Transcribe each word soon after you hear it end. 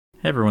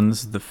Hey everyone,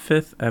 this is the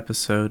 5th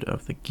episode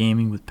of the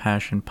Gaming with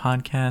Passion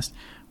podcast,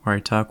 where I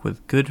talk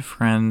with good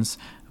friends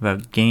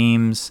about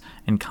games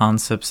and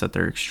concepts that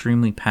they're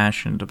extremely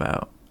passionate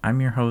about. I'm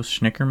your host,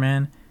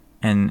 Schnickerman,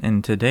 and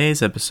in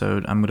today's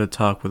episode, I'm going to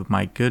talk with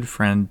my good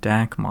friend,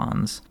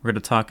 Dakmons. We're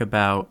going to talk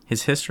about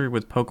his history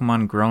with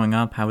Pokemon growing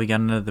up, how he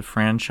got into the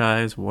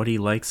franchise, what he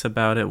likes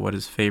about it, what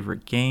his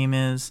favorite game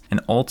is,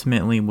 and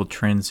ultimately we'll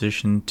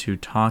transition to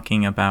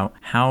talking about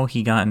how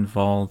he got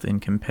involved in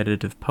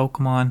competitive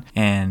Pokemon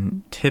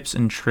and tips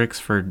and tricks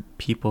for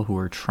people who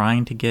are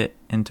trying to get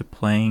into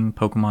playing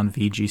Pokemon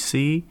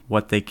VGC,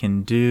 what they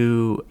can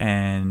do,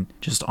 and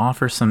just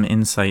offer some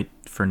insight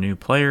for new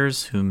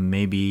players who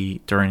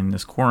maybe during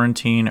this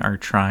quarantine are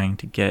trying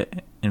to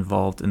get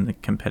involved in the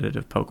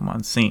competitive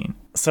Pokemon scene.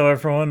 So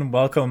everyone,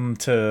 welcome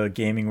to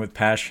Gaming with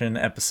Passion,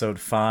 episode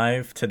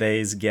 5.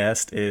 Today's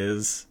guest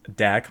is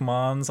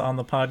Dakmons on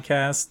the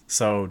podcast.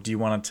 So do you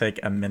want to take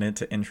a minute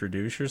to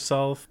introduce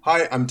yourself?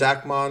 Hi, I'm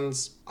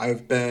Dakmons.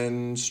 I've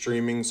been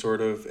streaming sort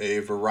of a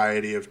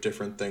variety of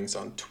different things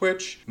on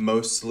Twitch,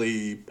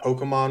 mostly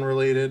Pokemon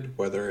related,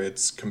 whether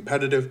it's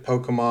competitive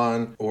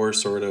Pokemon or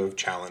sort of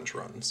challenge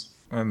runs.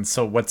 And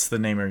so what's the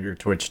name of your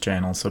Twitch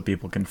channel so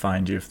people can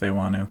find you if they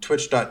want to?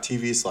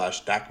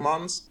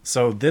 Twitch.tv/Dakmons.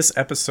 So this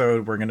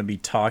episode, we're going to be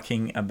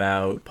talking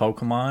about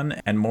Pokemon,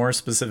 and more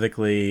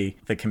specifically,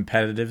 the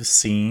competitive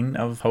scene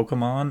of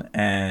Pokemon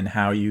and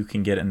how you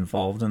can get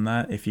involved in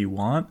that if you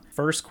want.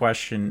 First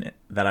question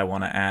that I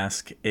want to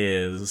ask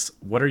is,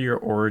 what are your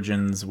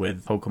origins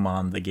with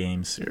Pokemon the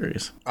game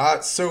series?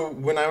 So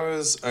when I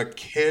was a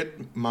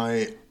kid,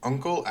 my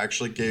uncle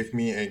actually gave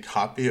me a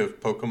copy of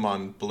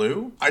Pokemon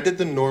Blue. I did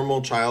the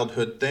normal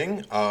childhood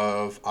thing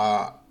of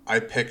I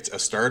picked a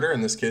starter,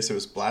 in this case it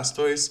was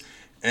Blastoise,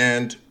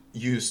 and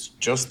used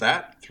just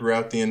that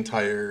throughout the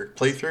entire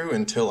playthrough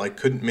until I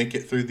couldn't make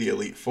it through the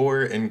Elite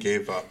Four and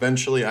gave up.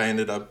 Eventually I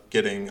ended up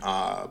getting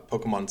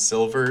Pokemon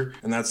Silver,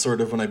 and that's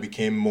sort of when I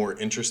became more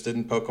interested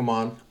in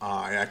Pokemon.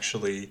 I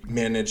actually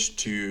managed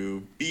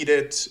to beat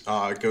it,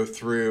 go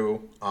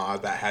through.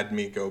 That had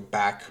me go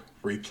back,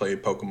 replay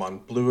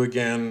Pokemon Blue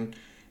again,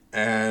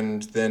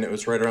 and then it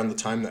was right around the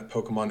time that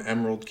Pokemon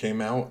Emerald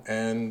came out,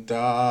 and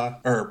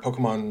or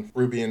Pokemon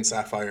Ruby and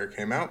Sapphire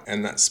came out,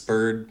 and that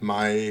spurred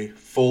my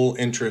full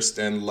interest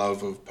and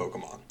love of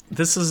Pokemon.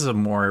 This is a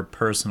more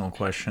personal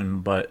question,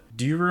 but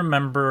do you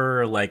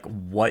remember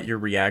what your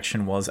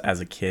reaction was as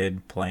a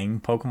kid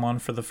playing Pokemon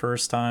for the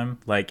first time?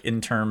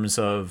 In terms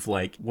of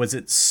was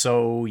it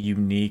so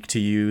unique to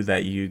you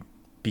that you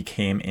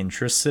became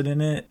interested in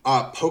it?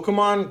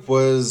 Pokemon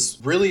was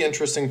really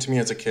interesting to me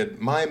as a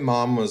kid. My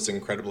mom was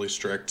incredibly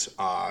strict.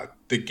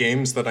 The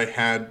games that I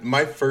had,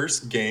 my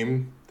first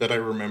game that I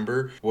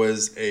remember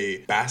was a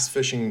bass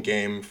fishing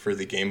game for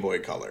the Game Boy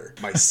Color.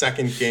 My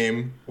second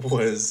game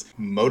was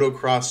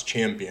Motocross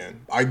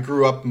Champion. I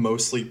grew up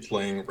mostly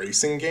playing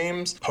racing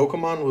games.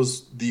 Pokemon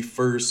was the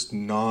first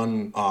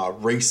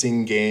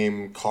non-racing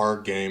game, car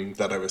game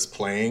that I was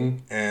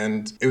playing,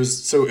 and it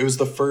was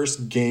the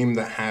first game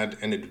that had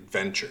an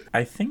adventure.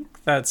 I think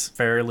that's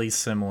fairly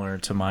similar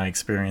to my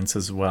experience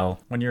as well.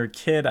 When you're a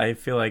kid, I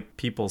feel like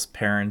people's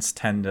parents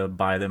tend to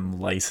buy them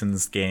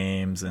licensed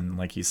games and,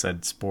 like you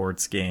said,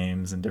 sports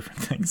games and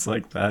different things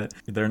like that.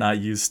 They're not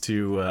used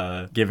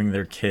to giving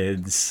their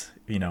kids,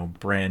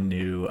 brand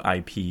new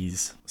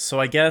IPs. So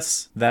I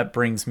guess that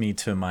brings me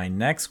to my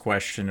next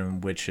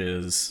question, which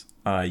is,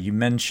 you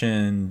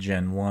mentioned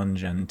Gen 1,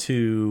 Gen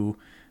 2,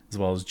 as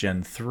well as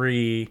Gen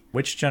 3.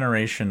 Which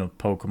generation of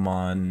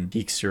Pokemon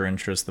piques your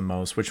interest the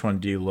most? Which one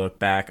do you look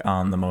back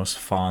on the most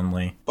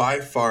fondly? By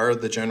far,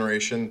 the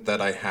generation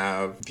that I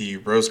have the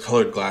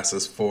rose-colored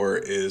glasses for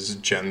is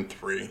Gen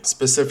 3,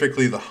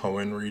 specifically the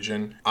Hoenn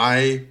region.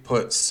 I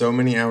put so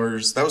many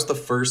hours. That was the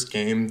first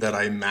game that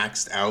I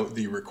maxed out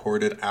the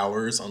recorded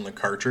hours on the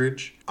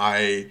cartridge.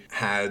 I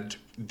had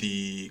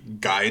the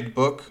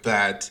guidebook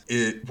that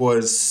it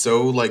was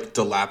so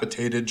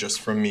dilapidated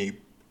just from me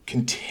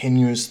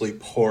continuously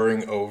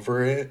pouring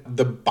over it.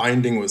 The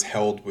binding was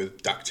held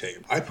with duct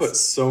tape. I put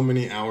so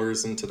many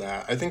hours into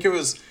that. I think it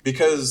was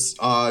because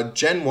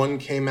Gen 1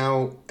 came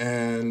out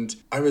and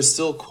I was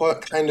still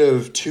kind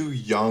of too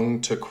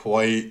young to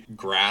quite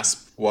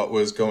grasp what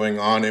was going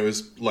on. It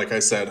was, like I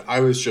said,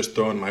 I was just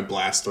throwing my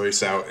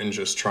Blastoise out and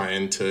just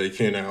trying to,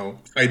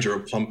 hydro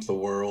pump the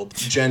world.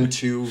 Gen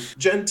 2,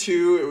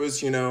 it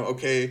was,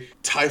 okay,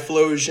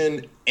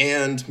 Typhlosion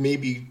and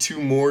maybe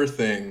two more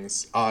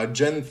things.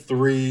 Gen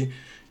 3,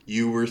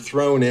 you were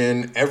thrown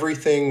in.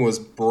 Everything was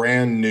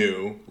brand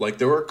new.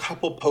 There were a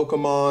couple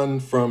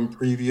Pokemon from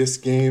previous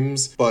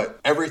games, but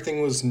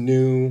everything was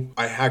new.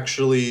 I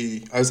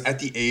was at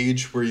the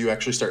age where you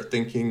actually start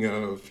thinking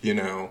of,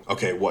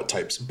 okay, what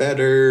type's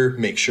better?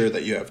 Make sure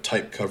that you have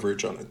type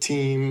coverage on a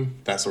team,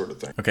 that sort of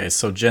thing. Okay,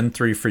 so Gen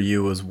 3 for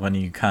you was when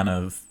you kind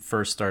of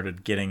first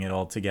started getting it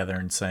all together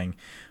and saying,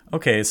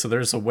 okay, so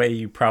there's a way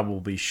you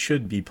probably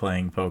should be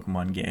playing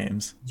Pokemon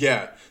games.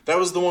 Yeah, that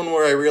was the one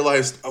where I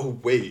realized, oh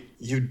wait,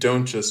 you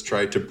don't just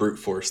try to brute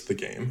force the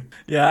game.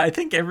 Yeah, I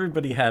think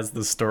everybody has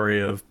the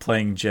story of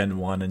playing Gen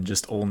 1 and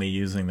just only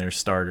using their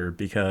starter,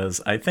 because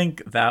I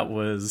think that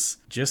was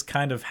just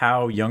kind of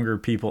how younger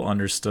people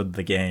understood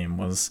the game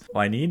was,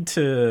 well, I need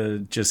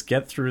to just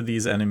get through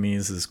these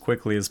enemies as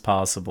quickly as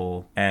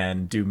possible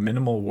and do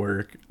minimal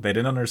work. They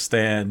didn't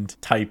understand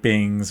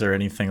typings or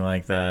anything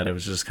like that. It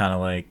was just kind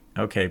of like,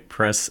 okay,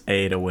 press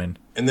A to win.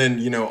 And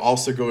then,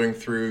 also going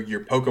through your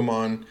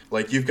Pokemon,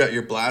 like you've got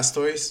your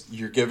Blastoise,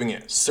 you're giving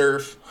it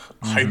Surf,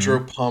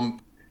 Hydro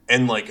Pump,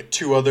 and like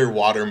 2 other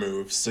water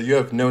moves. So you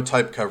have no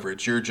type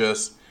coverage. You're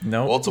just,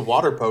 well, it's a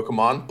water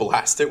Pokemon,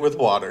 blast it with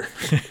water.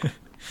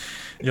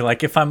 You're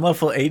like, if I'm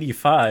level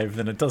 85,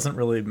 then it doesn't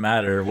really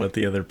matter what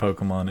the other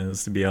Pokemon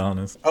is, to be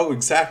honest. Oh,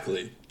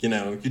 exactly.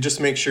 You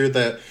just make sure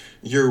that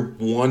your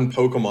one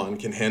Pokemon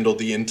can handle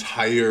the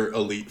entire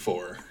Elite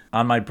Four.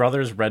 On my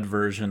brother's red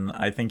version,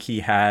 I think he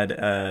had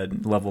a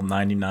level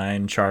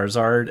 99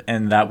 Charizard,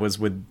 and that was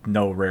with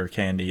no rare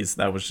candies.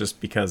 That was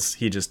just because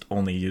he just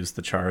only used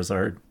the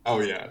Charizard. Oh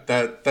yeah,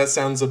 that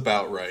sounds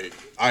about right.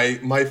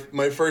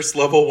 My first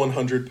level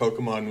 100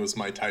 Pokemon was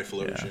my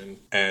Typhlosion,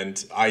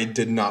 and I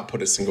did not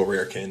put a single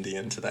rare candy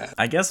into that.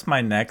 I guess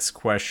my next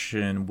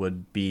question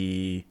would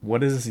be,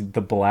 what is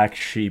the black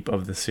sheep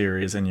of the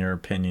series in your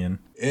opinion?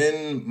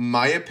 In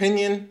my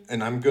opinion,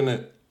 and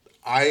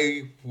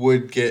I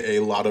would get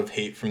a lot of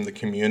hate from the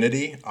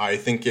community. I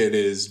think it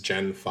is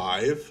Gen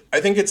 5.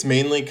 I think it's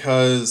mainly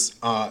because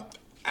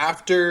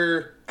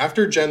after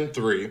Gen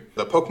 3,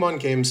 the Pokemon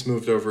games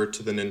moved over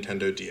to the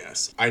Nintendo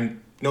DS. I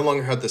no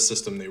longer had the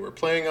system they were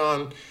playing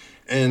on,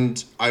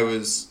 and I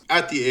was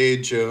at the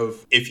age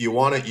of, if you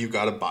want it, you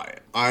gotta buy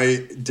it.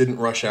 I didn't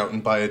rush out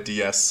and buy a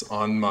DS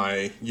on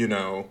my,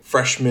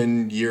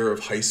 freshman year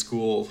of high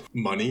school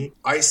money.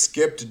 I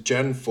skipped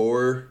Gen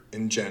 4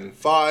 and Gen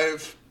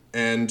 5,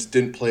 and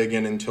didn't play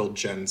again until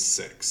Gen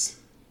 6,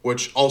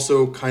 which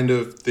also kind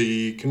of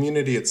the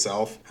community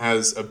itself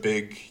has a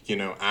big,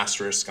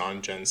 asterisk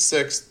on Gen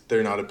 6.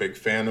 They're not a big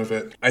fan of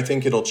it. I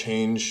think it'll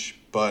change,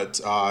 but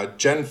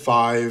Gen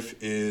 5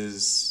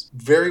 is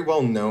very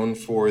well known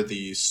for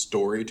the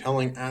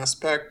storytelling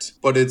aspect,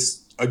 but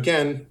it's,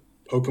 again,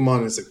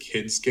 Pokemon is a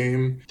kid's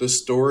game. The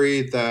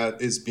story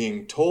that is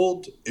being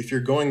told, if you're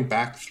going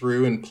back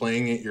through and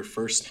playing it your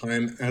first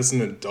time as an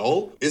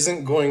adult,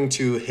 isn't going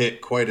to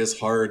hit quite as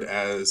hard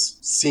as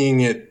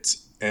seeing it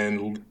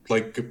and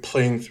like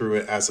playing through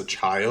it as a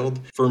child.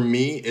 For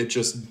me, it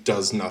just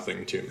does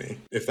nothing to me,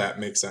 if that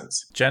makes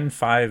sense. Gen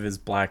 5 is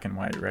black and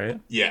white,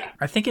 right? Yeah.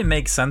 I think it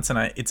makes sense, and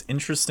it's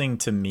interesting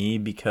to me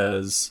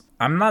because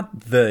I'm not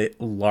the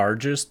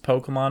largest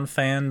Pokemon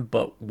fan,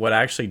 but what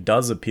actually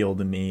does appeal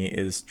to me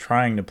is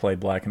trying to play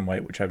black and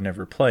white, which I've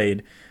never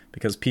played,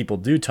 because people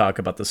do talk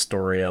about the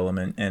story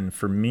element. And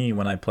for me,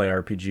 when I play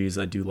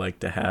RPGs, I do like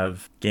to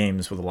have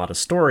games with a lot of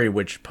story,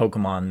 which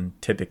Pokemon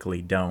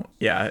typically don't.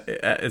 Yeah,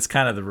 it's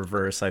kind of the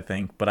reverse, I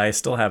think, but I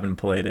still haven't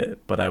played it,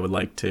 but I would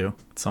like to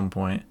at some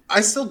point.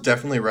 I still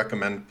definitely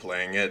recommend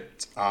playing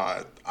it.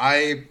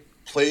 I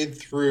played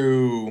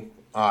through...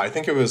 I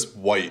think it was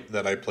White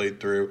that I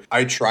played through.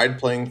 I tried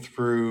playing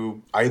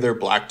through either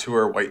Black 2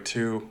 or White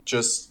 2.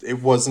 Just,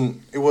 it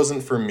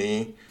wasn't for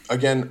me.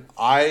 Again,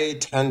 I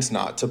tend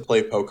not to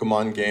play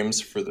Pokemon games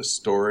for the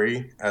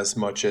story as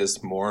much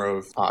as more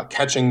of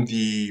catching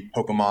the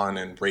Pokemon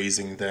and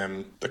raising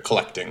them, the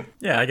collecting.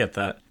 Yeah, I get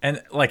that.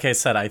 And like I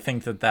said, I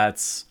think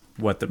that's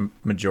what the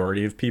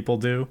majority of people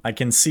do. I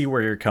can see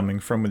where you're coming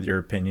from with your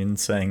opinion,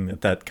 saying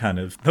that kind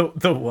of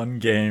the one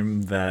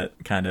game that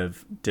kind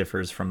of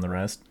differs from the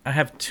rest. I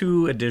have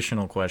 2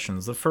 additional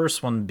questions. The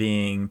first one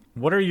being,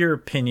 what are your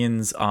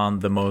opinions on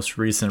the most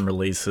recent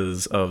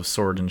releases of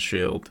Sword and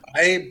Shield?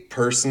 I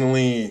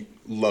personally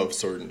love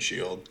Sword and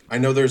Shield. I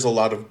know there's a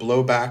lot of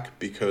blowback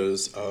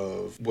because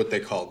of what they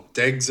call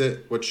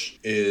Dexit, which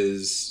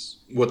is...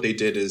 What they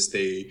did is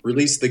they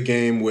released the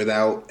game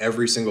without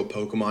every single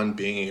Pokemon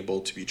being able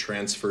to be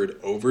transferred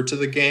over to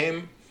the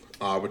game,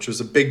 which was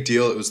a big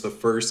deal. It was the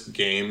first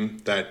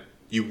game that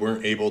you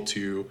weren't able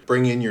to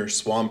bring in your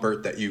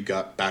Swampert that you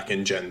got back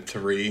in Gen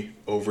 3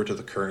 over to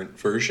the current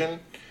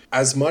version.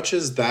 As much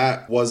as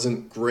that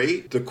wasn't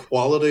great, the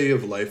quality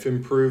of life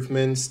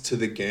improvements to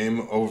the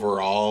game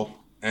overall,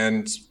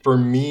 and for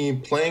me,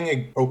 playing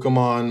a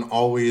Pokemon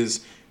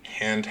always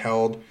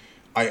handheld,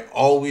 I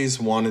always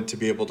wanted to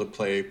be able to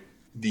play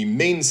the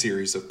main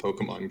series of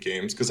Pokemon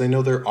games, because I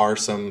know there are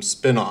some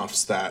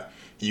spin-offs that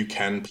you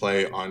can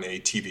play on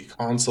a TV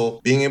console.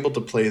 Being able to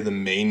play the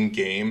main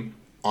game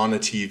on a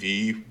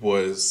TV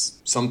was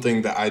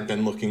something that I'd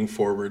been looking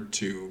forward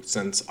to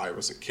since I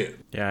was a kid.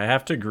 Yeah, I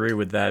have to agree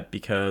with that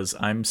because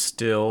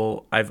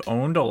I've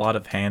owned a lot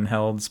of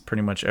handhelds,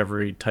 pretty much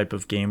every type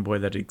of Game Boy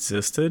that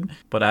existed,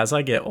 but as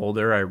I get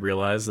older, I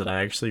realize that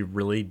I actually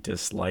really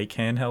dislike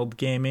handheld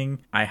gaming.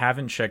 I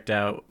haven't checked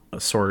out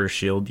Sword or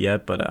Shield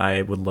yet, but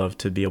I would love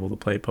to be able to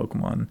play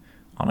Pokemon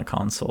on a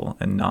console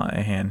and not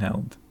a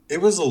handheld. It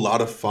was a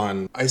lot of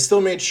fun. I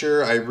still made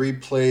sure I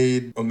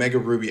replayed Omega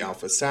Ruby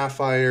Alpha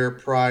Sapphire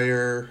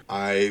prior.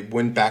 I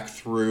went back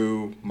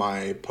through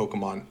my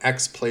Pokemon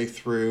X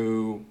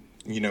playthrough,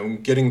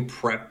 getting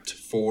prepped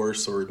for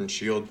Sword and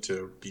Shield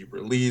to be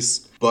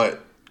released.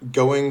 But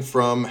going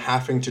from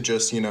having to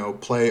just,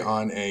 play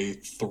on a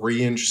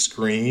 3-inch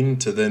screen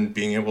to then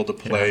being able to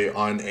play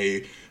on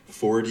a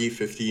 40,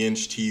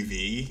 50-inch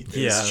TV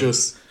is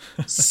just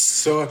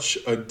such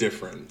a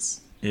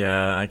difference.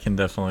 Yeah, I can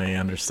definitely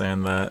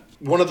understand that.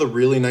 One of the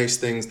really nice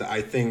things that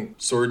I think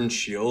Sword and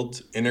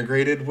Shield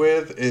integrated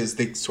with is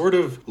they sort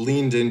of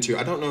leaned into,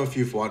 I don't know if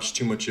you've watched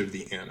too much of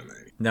the anime.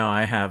 No,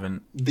 I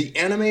haven't. The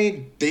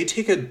anime, they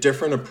take a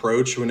different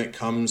approach when it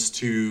comes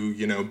to,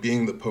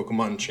 being the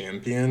Pokemon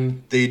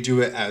champion. They do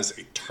it as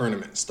a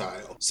tournament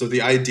style. So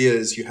the idea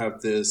is you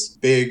have this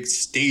big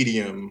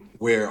stadium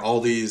where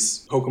all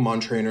these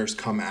Pokemon trainers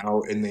come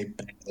out and they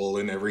battle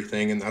and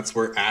everything, and that's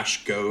where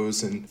Ash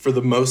goes and for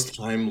the most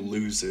time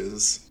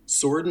loses.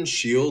 Sword and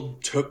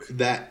Shield took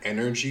that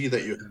energy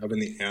that you have in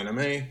the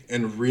anime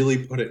and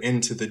really put it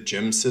into the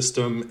gym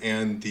system,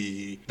 and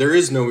there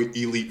is no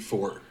Elite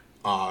Four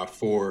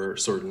for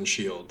Sword and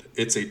Shield.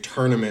 It's a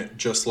tournament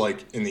just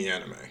like in the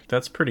anime.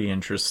 That's pretty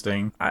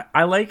interesting.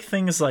 I like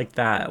things like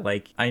that.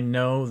 Like, I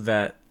know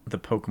that the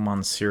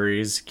Pokemon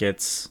series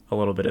gets a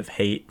little bit of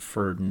hate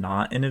for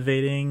not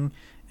innovating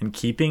and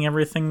keeping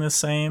everything the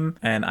same,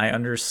 and I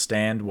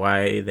understand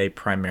why they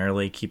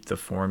primarily keep the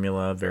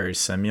formula very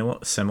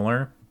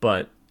similar,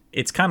 but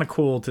it's kind of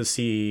cool to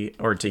see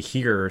or to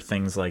hear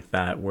things like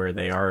that where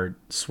they are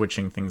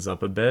switching things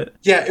up a bit.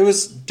 Yeah, it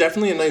was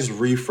definitely a nice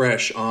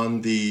refresh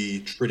on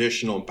the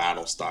traditional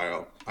battle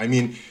style. I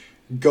mean,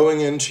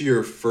 going into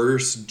your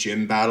first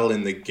gym battle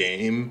in the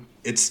game,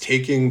 it's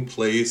taking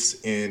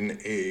place in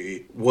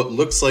what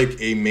looks like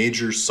a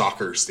major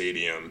soccer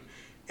stadium.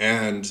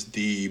 And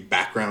the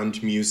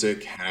background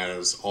music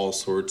has all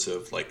sorts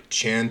of like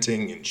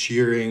chanting and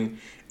cheering.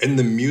 And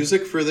the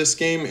music for this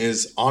game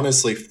is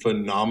honestly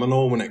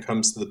phenomenal when it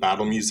comes to the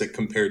battle music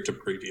compared to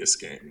previous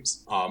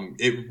games.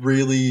 It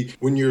really,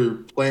 when you're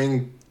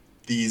playing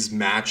these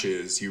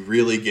matches, you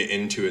really get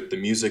into it. The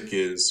music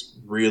is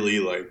really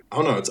like, I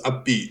don't know, it's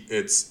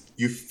upbeat.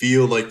 You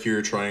feel like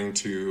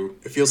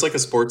it feels like a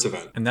sports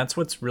event. And that's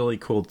what's really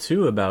cool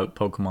too about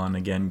Pokemon,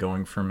 again,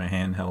 going from a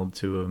handheld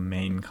to a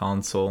main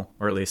console,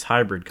 or at least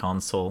hybrid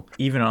console.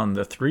 Even on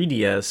the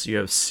 3DS, you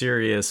have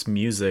serious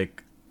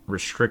music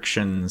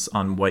restrictions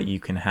on what you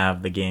can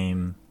have the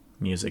game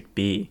music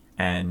be.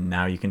 And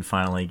now you can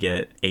finally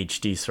get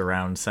HD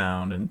surround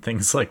sound and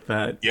things like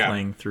that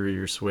playing through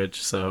your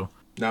Switch. So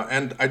now,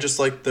 and I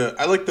like the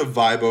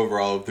vibe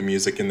overall of the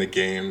music in the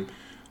game.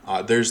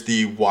 There's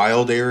the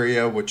wild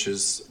area, which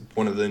is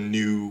one of the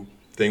new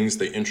things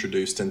they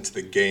introduced into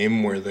the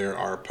game, where there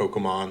are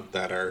Pokemon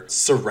that are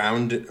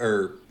surrounded,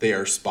 or they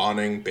are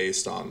spawning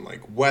based on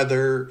like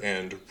weather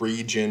and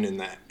region in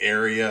that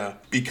area.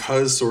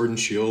 Because Sword and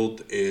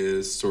Shield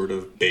is sort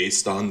of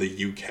based on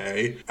the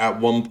UK, at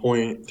one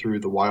point through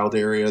the wild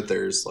area,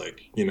 there's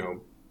like,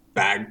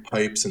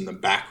 bagpipes in the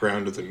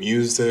background of the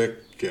music.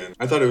 And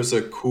I thought it was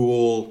a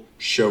cool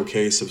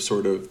showcase of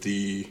sort of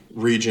the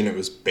region it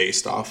was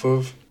based off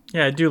of.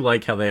 Yeah, I do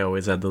like how they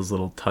always add those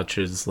little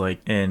touches,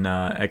 like in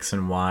X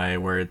and Y,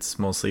 where it's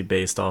mostly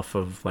based off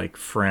of like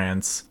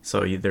France.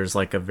 So there's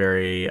like a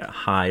very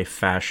high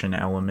fashion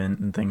element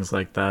and things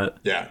like that.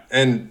 Yeah,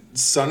 and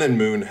Sun and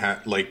Moon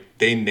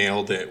they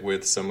nailed it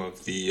with some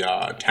of the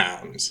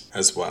towns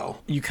as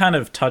well. You kind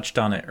of touched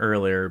on it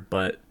earlier,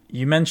 but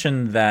you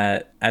mentioned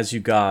that as you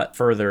got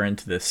further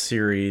into this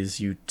series,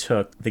 you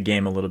took the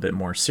game a little bit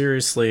more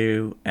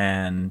seriously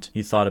and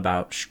you thought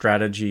about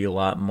strategy a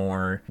lot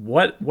more.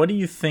 What do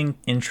you think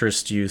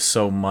interests you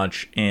so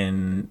much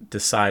in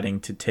deciding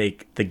to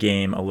take the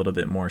game a little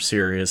bit more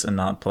serious and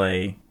not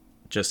play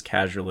just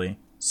casually?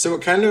 So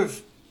it kind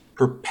of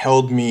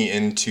propelled me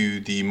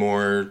into the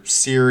more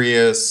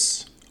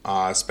serious,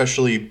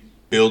 especially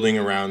building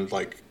around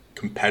like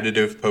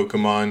competitive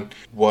Pokemon,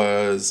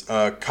 was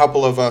a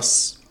couple of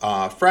us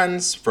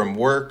friends from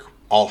work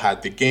all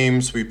had the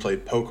games. We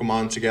played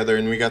Pokemon together,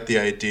 and we got the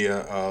idea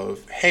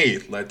of, hey,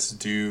 let's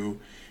do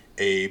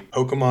a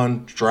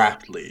Pokemon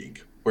draft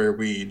league where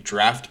we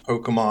draft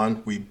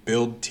Pokemon, we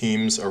build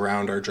teams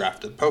around our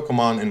drafted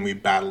Pokemon, and we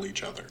battle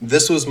each other.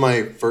 This was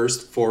my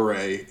first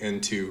foray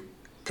into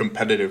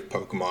competitive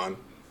Pokemon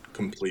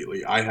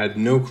completely. I had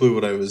no clue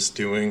what I was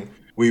doing.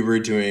 We were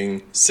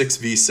doing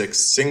 6v6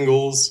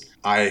 singles.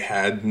 I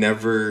had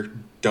never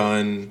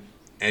done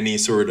any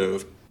sort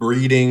of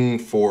breeding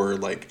for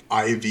like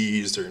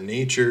IVs or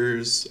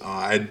natures.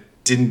 I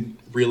didn't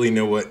really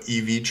know what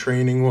EV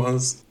training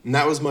was. And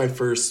that was my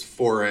first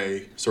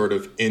foray sort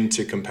of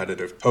into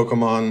competitive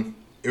Pokemon.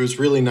 It was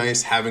really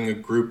nice having a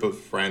group of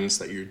friends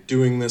that you're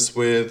doing this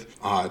with,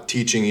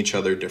 teaching each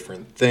other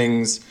different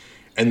things.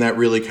 And that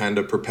really kind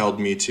of propelled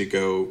me to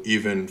go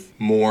even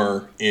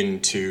more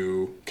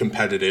into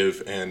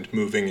competitive and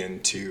moving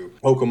into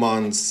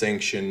Pokemon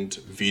sanctioned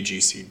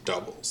VGC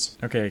doubles.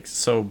 Okay,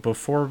 so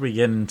before we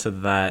get into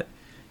that,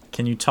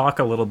 can you talk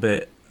a little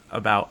bit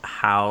about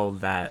how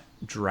that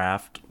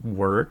draft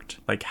worked?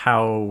 Like,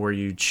 how were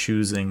you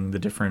choosing the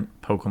different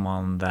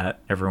Pokemon that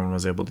everyone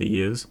was able to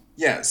use?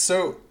 Yeah,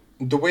 so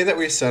the way that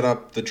we set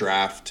up the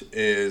draft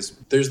is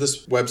there's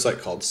this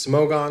website called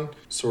Smogon.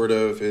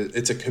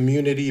 It's a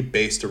community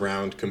based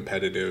around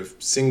competitive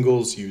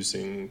singles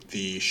using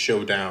the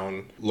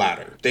Showdown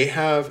ladder. They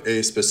have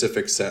a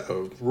specific set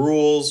of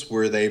rules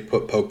where they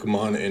put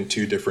Pokemon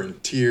into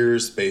different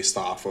tiers based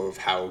off of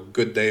how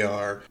good they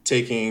are.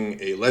 Taking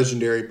a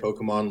legendary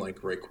Pokemon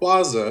like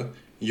Rayquaza,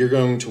 you're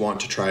going to want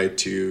to try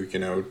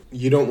to,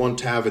 you don't want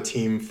to have a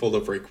team full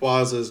of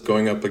Rayquazas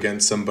going up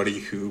against somebody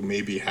who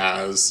maybe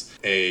has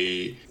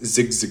a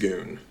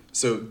Zigzagoon.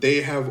 So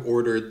they have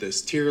ordered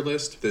this tier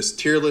list. This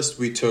tier list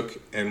we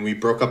took and we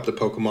broke up the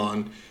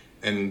Pokemon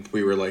and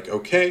we were like,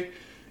 okay,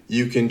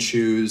 you can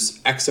choose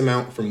X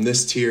amount from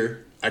this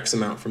tier, X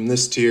amount from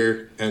this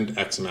tier, and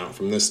X amount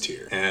from this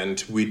tier.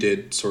 And we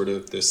did sort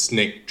of this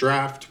snake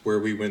draft where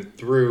we went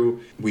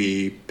through,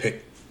 we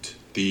picked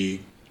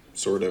the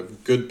sort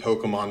of good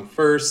Pokemon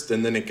first,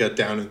 and then it got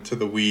down into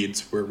the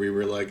weeds where we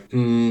were like,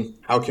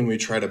 how can we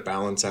try to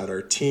balance out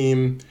our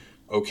team?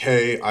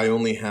 Okay, I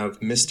only have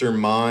Mr.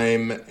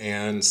 Mime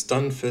and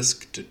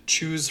Stunfisk to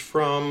choose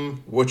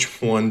from.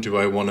 Which one do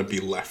I want to be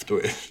left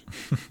with?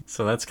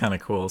 So that's kind of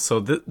cool. So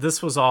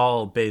this was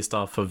all based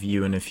off of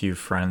you and a few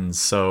friends.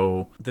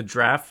 So the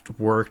draft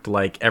worked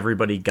like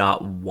everybody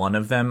got one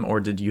of them, or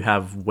did you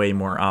have way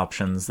more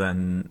options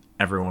than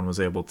everyone was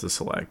able to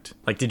select?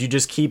 Like, did you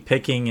just keep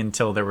picking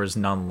until there was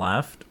none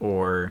left,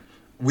 or?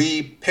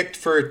 We picked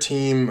for a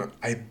team,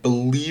 I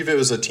believe it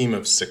was a team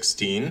of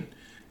 16.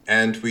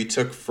 And we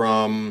took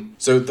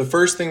so the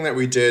first thing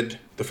we did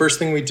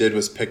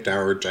was picked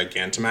our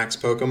Gigantamax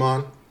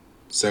Pokemon.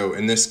 So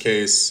in this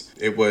case,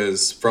 it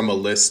was from a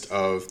list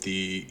of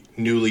the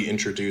newly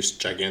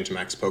introduced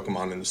Gigantamax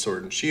Pokemon in the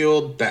Sword and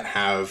Shield that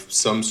have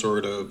some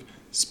sort of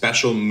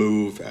special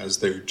move as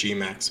their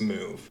Gmax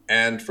move.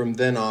 And from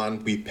then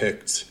on, we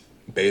picked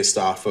based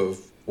off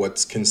of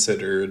what's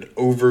considered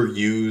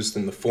overused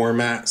in the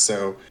format.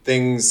 So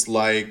things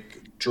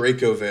like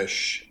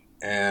Dracovish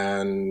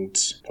and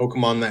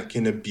Pokemon that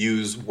can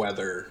abuse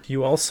weather.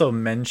 You also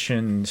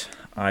mentioned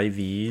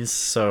IVs,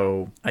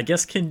 so I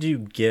guess could you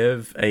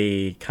give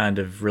a kind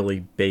of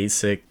really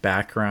basic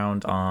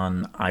background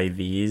on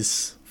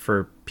IVs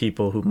for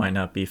people who might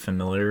not be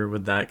familiar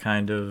with that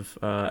kind of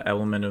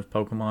element of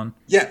Pokemon?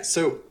 Yeah,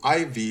 so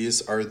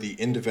IVs are the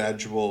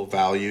individual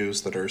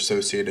values that are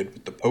associated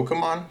with the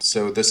Pokemon.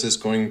 So this is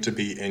going to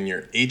be in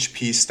your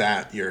HP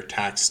stat, your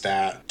attack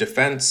stat,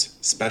 defense,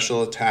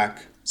 special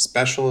attack,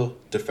 special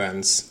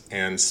defense,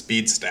 and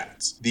speed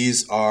stats.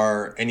 These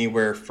are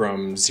anywhere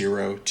from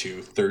 0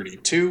 to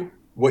 32.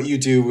 What you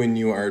do when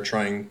you are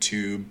trying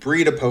to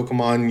breed a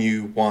Pokemon,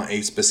 you want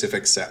a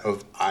specific set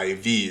of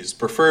IVs.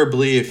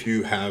 Preferably, if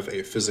you have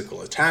a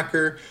physical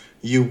attacker,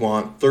 you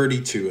want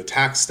 32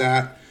 attack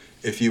stat.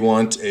 If you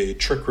want a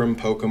Trick Room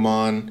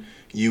Pokemon,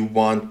 you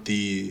want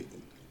the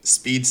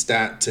speed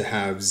stat to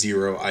have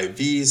 0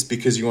 IVs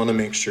because you want to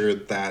make sure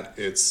that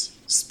its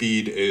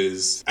speed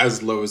is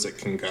as low as it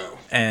can go.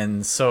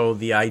 And so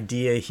the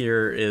idea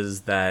here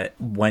is that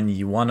when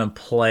you want to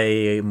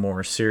play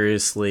more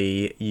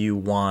seriously, you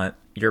want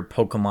your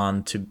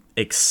Pokemon to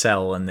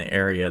excel in the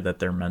area that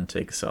they're meant to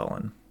excel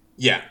in.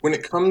 Yeah, when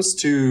it comes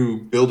to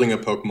building a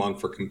Pokemon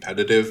for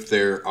competitive,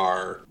 there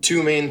are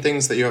two main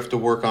things that you have to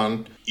work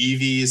on,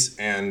 EVs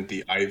and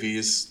the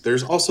IVs.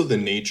 There's also the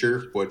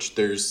nature, which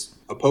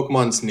a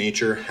Pokemon's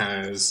nature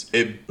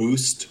it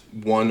boosts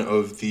one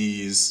of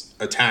these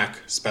attack,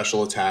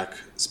 special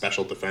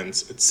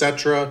defense,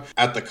 etc.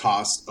 at the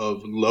cost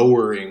of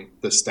lowering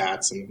the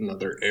stats in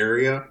another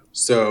area.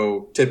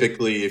 So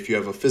typically, if you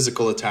have a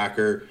physical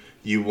attacker,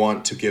 you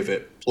want to give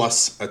it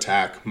plus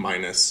attack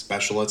minus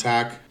special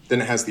attack.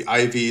 Then it has the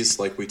IVs,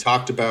 like we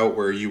talked about,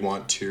 where you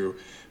want to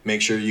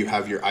make sure you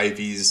have your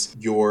IVs.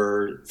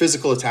 Your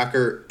physical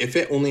attacker, if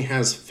it only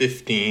has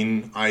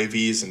 15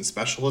 IVs and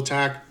special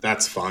attack,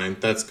 that's fine.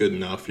 That's good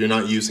enough. You're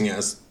not using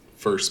it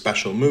for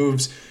special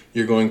moves.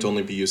 You're going to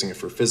only be using it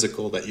for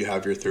physical that you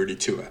have your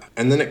 32 at.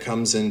 And then it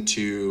comes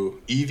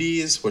into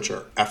EVs, which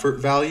are effort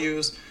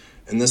values.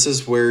 And this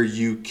is where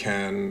you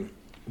can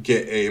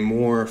get a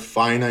more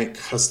finite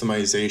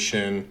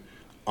customization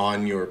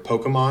on your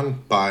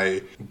Pokemon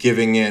by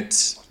giving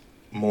it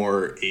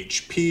more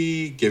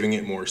HP, giving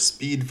it more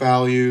speed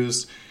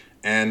values,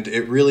 and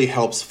it really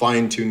helps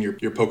fine-tune your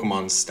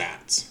Pokemon's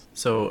stats.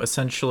 So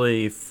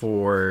essentially,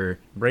 for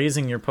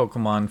raising your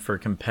Pokemon for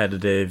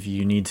competitive,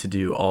 you need to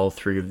do all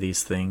three of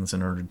these things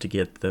in order to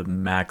get the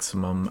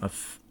maximum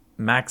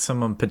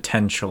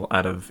potential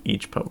out of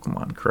each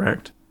Pokemon,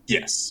 correct?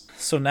 Yes.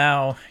 So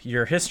now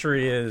your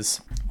history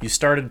is you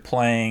started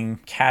playing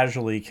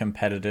casually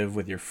competitive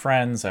with your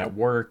friends at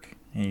work,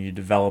 and you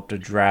developed a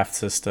draft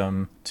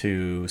system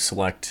to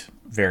select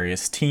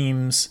various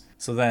teams.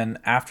 So then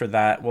after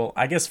that, well,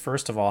 I guess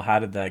first of all, how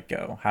did that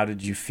go? How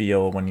did you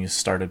feel when you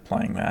started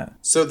playing that?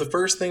 So the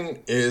first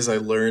thing is I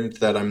learned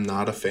that I'm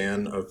not a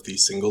fan of the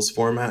singles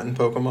format in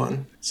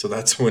Pokemon. So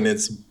that's when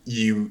it's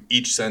you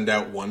each send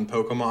out one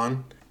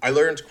Pokemon. I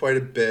learned quite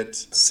a bit.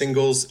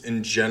 Singles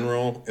in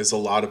general is a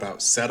lot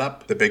about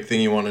setup. The big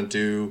thing you want to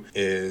do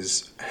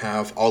is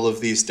have all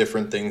of these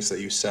different things that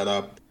you set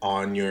up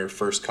on your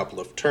first couple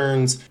of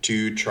turns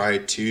to try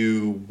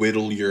to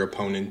whittle your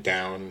opponent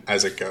down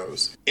as it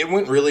goes. It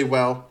went really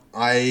well.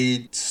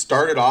 I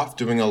started off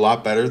doing a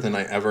lot better than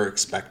I ever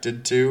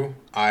expected to.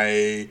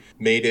 I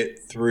made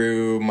it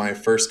through my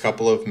first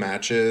couple of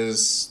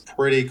matches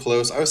pretty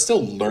close. I was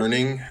still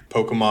learning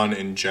Pokemon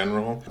in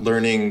general,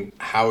 learning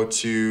how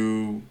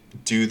to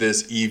do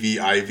this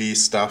EV/IV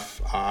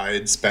stuff.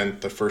 I'd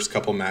spent the first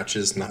couple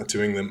matches not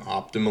doing them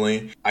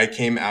optimally. I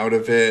came out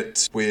of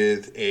it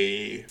with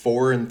a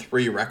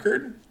 4-3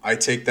 record. I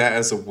take that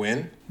as a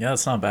win. Yeah,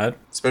 that's not bad.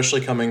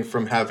 Especially coming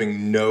from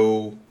having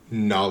no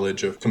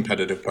knowledge of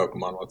competitive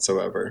Pokemon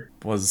whatsoever.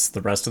 Was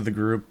the rest of the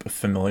group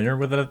familiar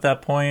with it at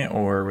that point,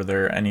 or were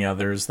there any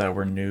others that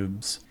were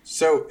noobs?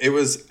 So it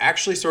was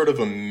actually sort of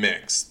a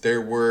mix. There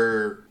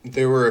were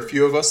a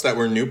few of us that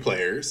were new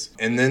players,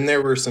 and then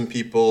there were some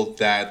people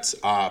that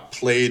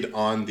played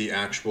on the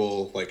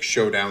actual like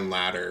showdown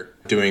ladder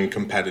doing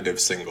competitive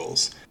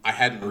singles. I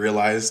hadn't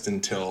realized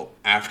until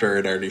after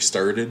it already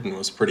started and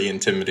was pretty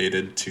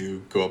intimidated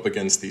to go up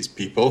against these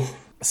people.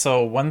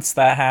 So once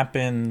that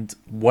happened,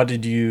 what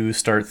did you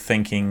start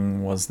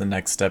thinking was the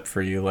next step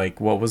for you? Like,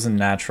 what was a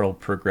natural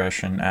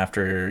progression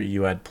after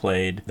you had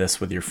played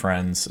this with your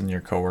friends and your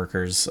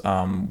coworkers?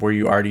 Were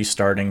you already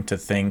starting to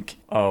think,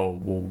 oh,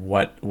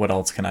 well, what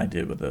else can I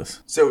do with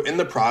this? So in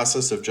the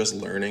process of just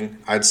learning,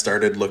 I'd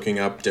started looking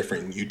up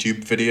different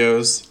YouTube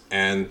videos,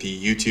 and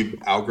the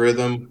YouTube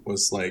algorithm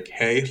was like,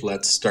 hey,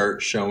 let's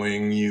start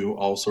showing you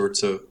all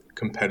sorts of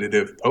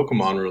competitive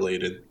Pokemon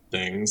related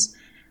things.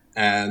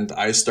 And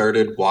I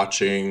started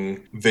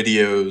watching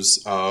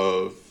videos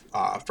of,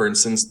 for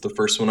instance, the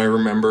first one I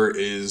remember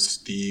is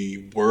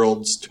the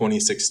World's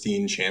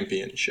 2016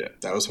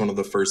 Championship. That was one of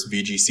the first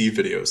VGC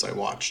videos I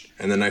watched.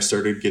 And then I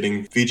started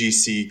getting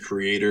VGC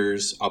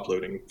creators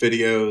uploading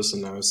videos,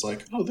 and I was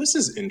like, oh, this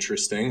is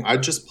interesting. I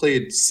just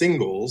played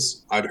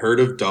singles. I'd heard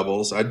of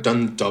doubles. I'd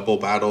done double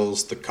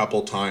battles the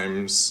couple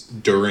times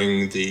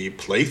during the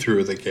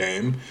playthrough of the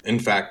game. In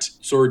fact,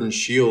 Sword and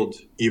Shield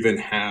even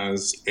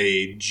has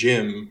a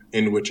gym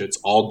in which it's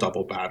all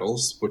double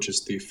battles, which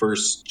is the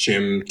first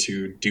gym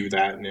to do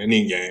that in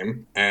any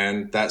game.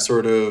 And that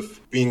sort of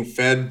being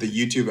fed the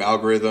YouTube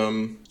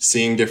algorithm,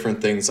 seeing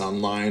different things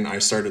online, I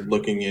started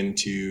looking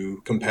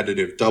into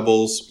competitive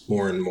doubles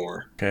more and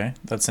more. Okay,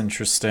 that's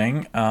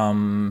interesting.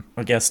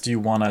 I guess, do you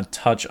want to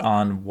touch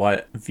on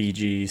what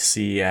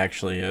VGC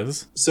actually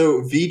is?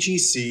 So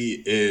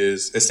VGC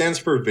it stands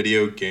for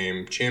Video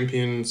Game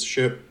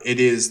Championship. It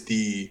is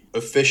the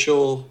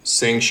official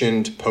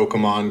sanctioned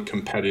Pokemon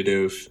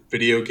competitive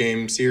video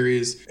game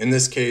series. In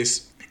this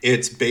case,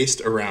 it's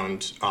based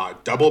around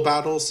double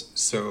battles,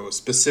 so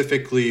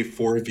specifically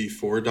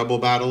 4v4 double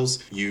battles.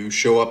 You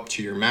show up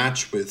to your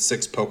match with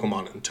 6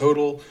 Pokemon in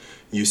total.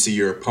 You see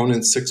your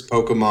opponent's 6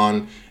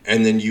 Pokemon,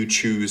 and then you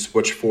choose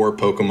which 4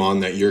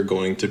 Pokemon that you're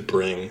going to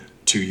bring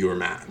to your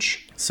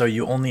match. So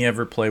you only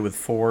ever play with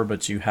 4,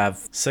 but you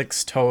have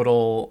 6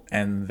 total,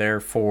 and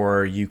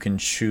therefore you can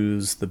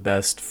choose the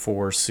best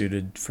 4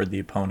 suited for the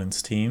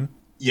opponent's team?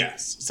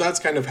 Yes. So that's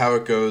kind of how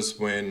it goes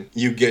when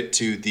you get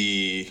to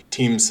the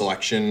team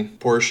selection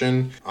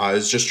portion.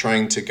 Is just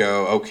trying to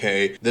go,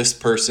 okay, this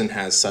person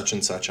has such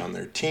and such on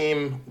their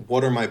team.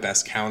 What are my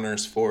best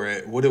counters for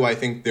it? What do I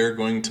think they're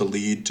going to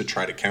lead to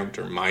try to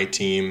counter my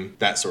team?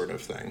 That sort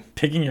of thing.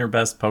 Picking your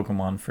best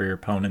Pokemon for your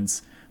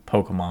opponent's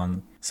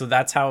Pokemon. So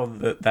that's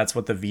that's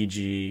what the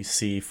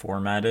VGC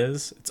format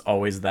is. It's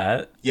always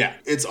that. Yeah,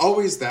 it's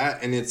always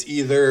that, and it's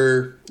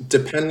either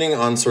depending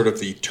on sort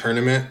of the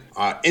tournament.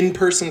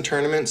 In-person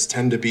tournaments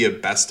tend to be a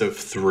best of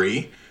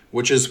 3,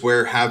 which is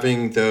where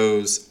having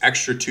those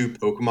extra 2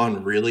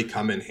 Pokemon really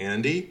come in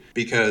handy,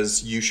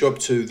 because you show up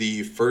to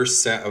the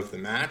first set of the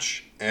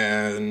match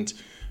and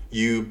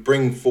you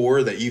bring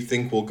 4 that you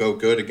think will go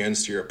good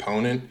against your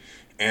opponent.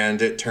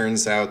 And it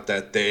turns out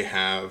that they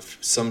have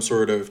some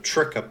sort of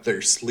trick up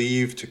their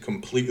sleeve to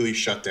completely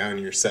shut down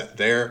your set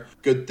there.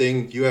 Good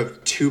thing you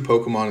have 2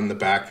 Pokemon in the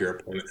back your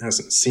opponent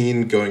hasn't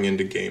seen going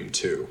into game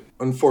 2.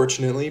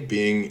 Unfortunately,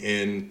 being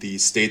in the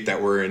state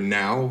that we're in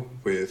now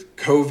with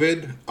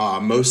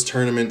COVID, most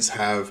tournaments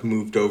have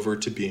moved over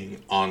to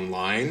being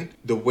online.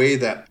 The way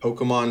that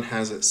Pokemon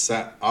has it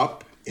set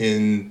up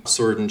in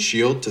Sword and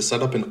Shield, to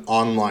set up an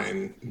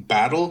online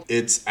battle,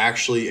 it's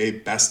actually a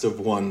best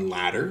of 1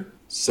 ladder.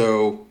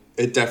 So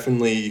it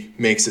definitely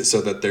makes it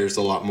so that there's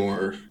a lot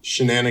more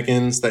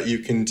shenanigans that you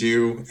can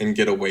do and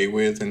get away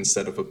with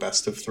instead of a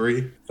best of three,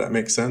 if that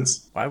makes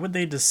sense. Why would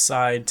they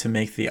decide to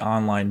make the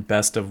online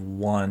best of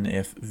one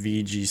if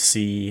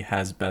VGC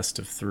has best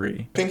of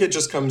three? I think it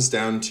just comes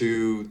down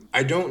to,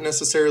 I don't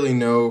necessarily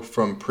know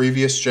from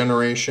previous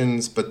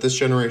generations, but this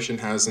generation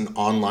has an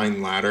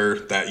online ladder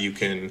that you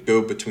can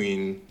go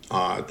between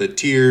the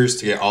tiers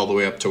to get all the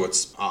way up to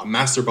what's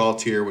Master Ball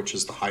tier, which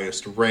is the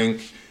highest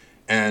rank.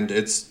 And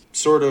it's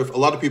sort of, a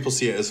lot of people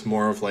see it as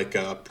more of like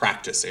a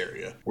practice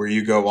area where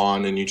you go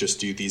on and you just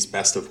do these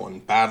best of one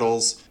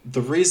battles.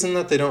 The reason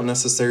that they don't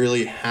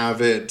necessarily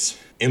have it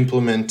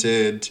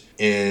implemented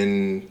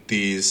in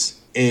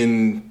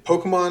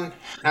Pokemon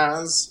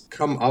has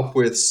come up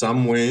with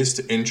some ways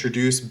to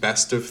introduce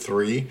best of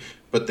three,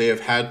 but they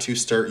have had to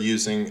start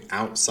using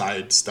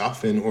outside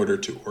stuff in order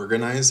to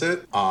organize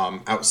it,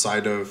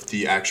 outside of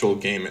the actual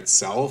game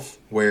itself,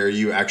 where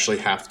you actually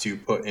have to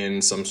put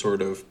in some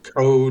sort of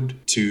code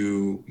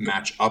to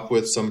match up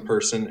with some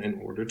person in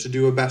order to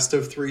do a best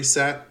of three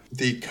set.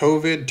 The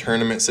COVID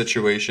tournament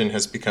situation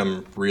has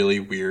become really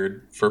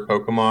weird for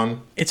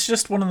Pokemon. It's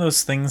just one of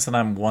those things that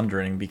I'm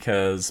wondering,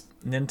 because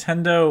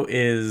Nintendo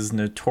is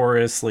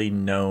notoriously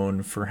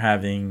known for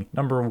having,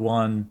 number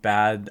one,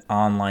 bad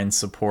online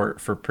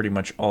support for pretty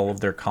much all of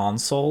their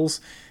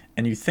consoles.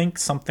 And you think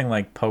something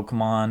like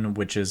Pokemon,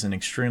 which is an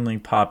extremely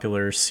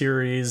popular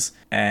series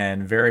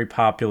and very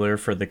popular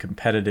for the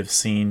competitive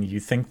scene, you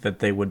think that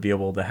they would be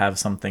able to have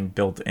something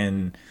built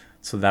in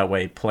so that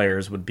way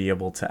players would be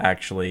able to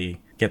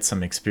actually get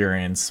some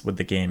experience with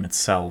the game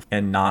itself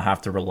and not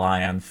have to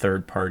rely on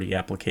third-party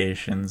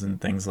applications and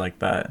things like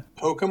that.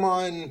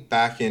 Pokemon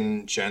back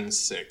in Gen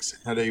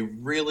 6 had a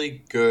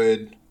really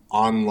good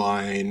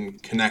online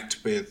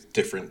connect with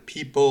different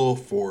people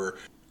for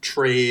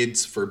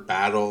trades, for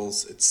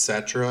battles,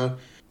 etc.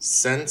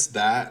 Since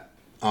that,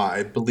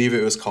 I believe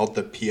it was called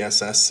the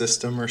PSS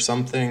system or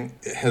something,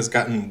 it has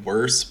gotten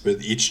worse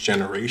with each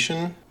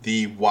generation.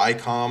 The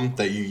YCOM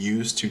that you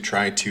use to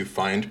try to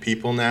find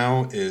people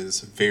now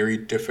is very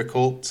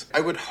difficult.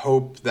 I would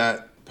hope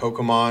that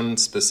Pokemon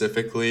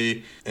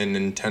specifically and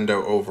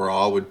Nintendo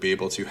overall would be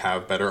able to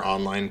have better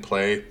online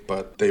play,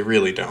 but they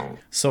really don't.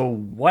 So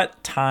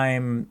what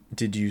time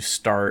did you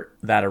start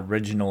that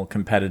original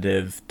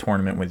competitive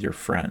tournament with your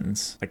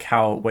friends? Like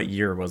what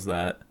year was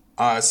that?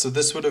 So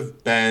this would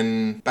have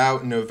been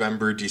about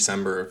November,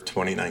 December of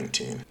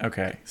 2019.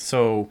 Okay,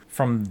 so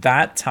from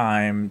that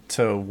time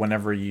to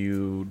whenever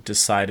you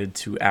decided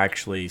to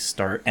actually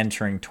start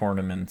entering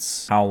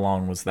tournaments, how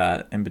long was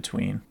that in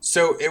between?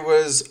 So it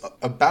was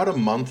about a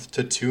month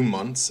to 2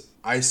 months.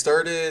 I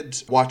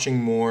started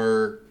watching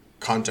more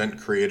content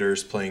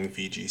creators playing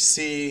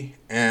VGC,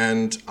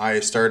 and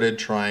I started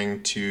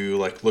trying to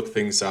look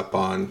things up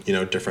on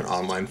different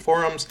online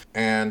forums,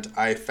 and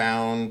I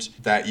found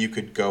that you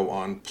could go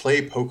on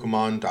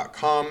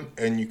playpokemon.com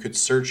and you could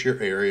search your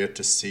area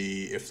to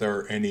see if there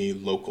are any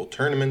local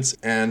tournaments.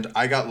 And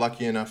I got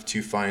lucky enough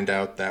to find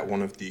out that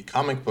one of the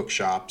comic book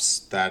shops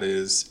that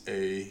is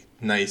a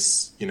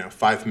nice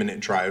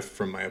 5-minute drive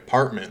from my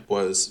apartment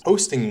was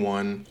hosting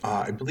one,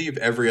 I believe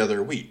every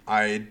other week.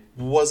 I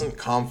wasn't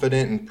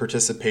confident in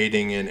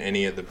participating in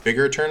any of the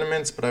bigger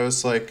tournaments, but I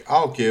was like,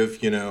 I'll give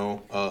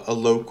a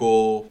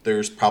local,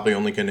 there's probably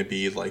only going to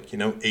be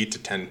 8 to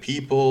 10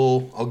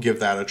 people, I'll give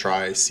that a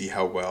try, see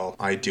how well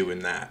I do in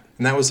that.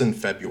 And that was in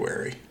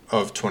February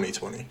of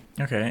 2020.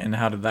 Okay, and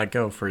how did that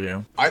go for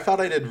you? I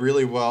thought I did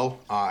really well.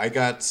 I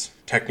got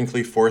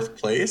technically 4th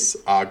place.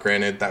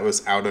 Granted, that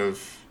was out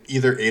of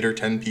either 8 or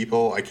 10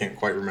 people. I can't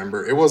quite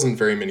remember. It wasn't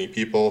very many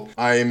people.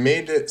 I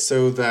made it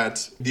so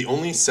that the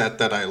only set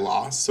that I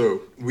lost,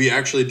 so we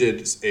actually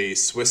did a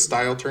Swiss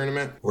style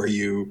tournament where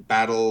you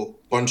battle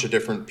a bunch of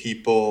different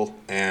people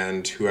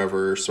and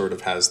whoever sort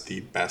of has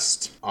the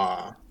best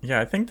Yeah,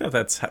 I think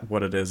that's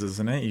what it is,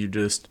 isn't it?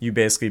 You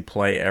basically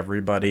play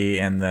everybody,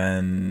 and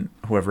then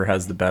whoever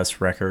has the best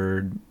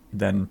record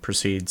then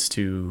proceeds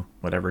to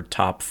whatever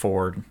top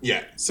 4.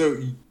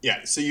 So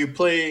you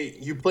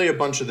play a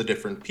bunch of the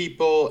different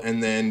people,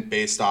 and then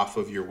based off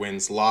of your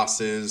wins,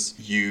 losses,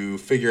 you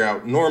figure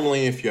out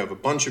normally if you have a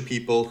bunch of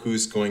people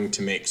who's going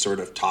to make sort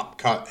of top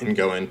cut and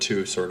go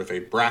into sort of a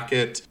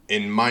bracket.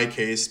 In my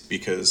case,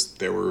 because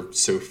there were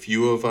so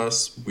few of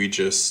us, we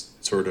just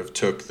sort of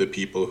took the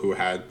people who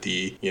had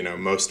the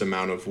most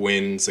amount of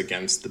wins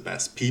against the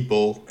best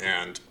people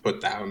and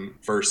put them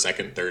first,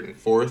 second, third, and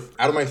fourth.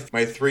 Out of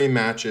my 3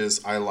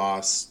 matches, I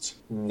lost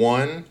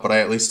 1, but I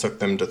at least took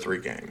them to 3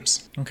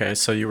 games. Okay,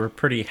 so you were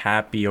pretty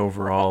happy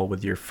overall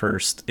with your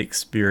first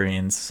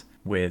experience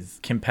with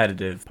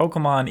competitive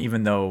Pokemon,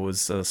 even though it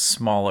was a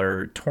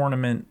smaller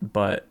tournament,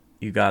 but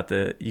you got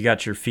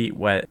your feet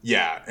wet.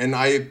 Yeah, and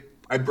I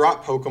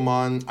brought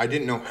Pokemon. I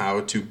didn't know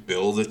how to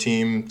build a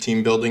team.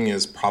 Team building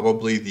is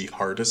probably the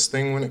hardest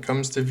thing when it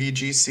comes to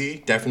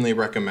VGC. Definitely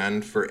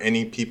recommend for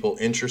any people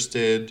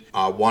interested,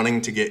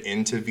 wanting to get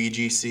into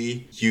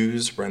VGC,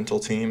 use rental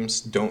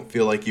teams. Don't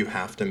feel like you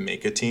have to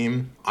make a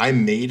team. I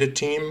made a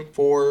team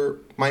for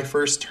my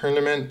first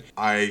tournament.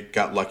 I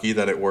got lucky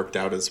that it worked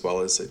out as well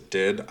as it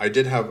did. I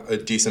did have a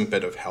decent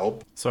bit of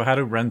help. So how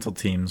do rental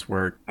teams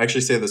work? I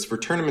actually say this, for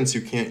tournaments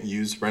you can't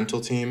use rental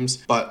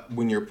teams, but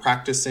when you're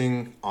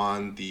practicing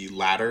on the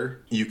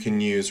ladder, you can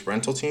use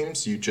rental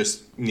teams. You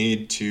just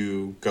need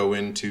to go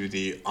into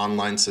the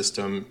online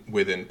system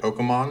within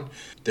Pokemon.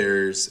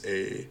 There's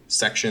a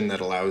section that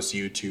allows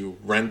you to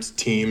rent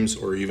teams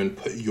or even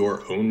put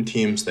your own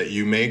teams that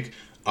you make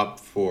up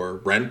for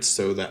rent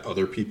so that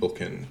other people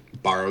can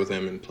borrow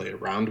them and play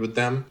around with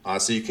them.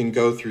 So you can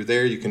go through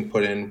there, you can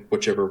put in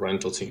whichever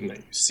rental team that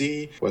you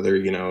see, whether,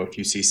 if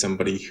you see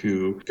somebody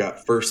who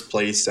got first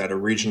place at a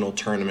regional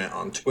tournament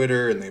on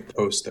Twitter and they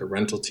post their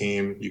rental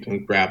team, you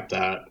can grab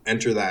that,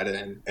 enter that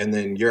in, and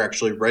then you're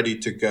actually ready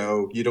to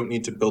go. You don't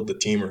need to build the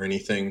team or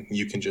anything.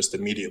 You can just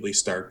immediately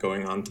start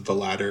going onto the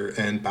ladder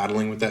and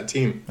battling with that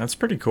team. That's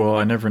pretty cool.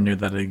 I never knew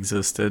that it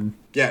existed.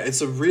 Yeah,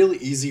 it's a really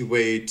easy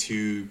way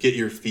to get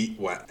your feet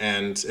wet,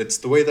 and it's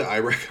the way that I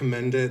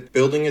recommend it.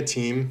 Building a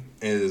team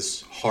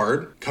is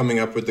hard. Coming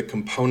up with the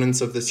components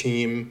of the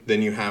team,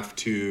 then you have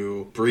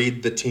to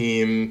breed the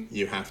team,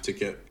 you have to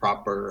get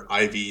proper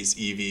IVs,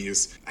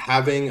 EVs.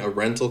 Having a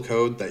rental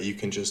code that you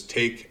can just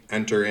take,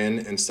 enter in,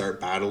 and start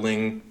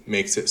battling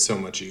makes it so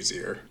much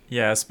easier.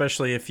 Yeah,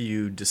 especially if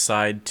you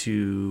decide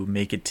to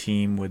make a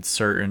team with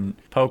certain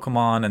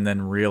Pokemon and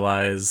then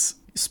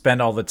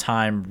spend all the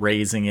time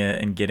raising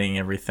it and getting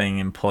everything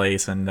in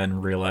place and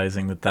then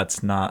realizing that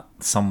that's not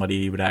somebody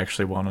you would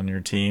actually want on your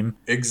team.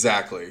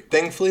 Exactly.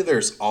 Thankfully,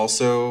 there's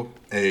also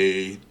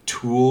a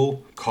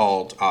tool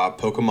called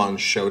Pokemon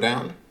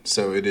Showdown.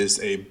 So it is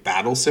a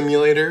battle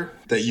simulator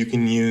that you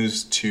can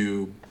use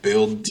to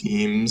build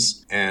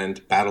teams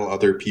and battle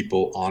other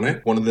people on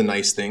it. One of the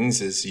nice things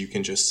is you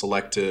can just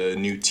select a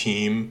new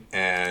team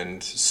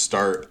and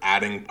start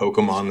adding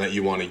Pokemon that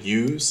you want to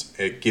use.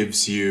 It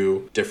gives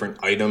you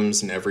different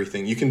items and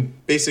everything.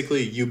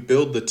 You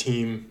build the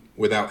team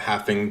without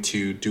having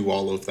to do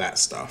all of that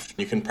stuff.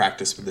 You can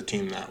practice with the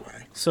team that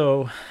way.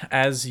 So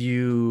as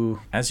you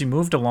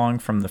moved along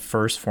from the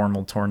first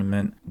formal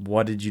tournament,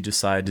 what did you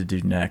decide to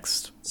do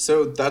next?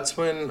 So that's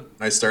when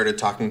I started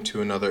talking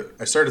to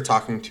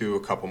a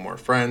couple more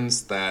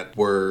friends that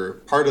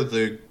were part of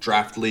the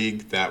draft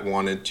league that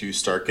wanted to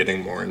start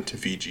getting more into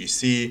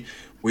VGC.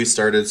 We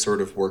started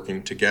sort of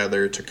working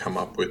together to come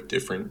up with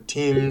different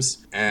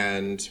teams,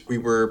 and we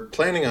were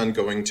planning on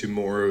going to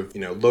more of,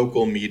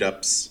 local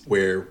meetups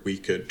where we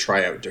could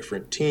try out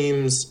different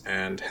teams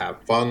and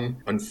have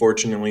fun.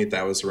 Unfortunately,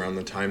 that was around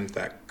the time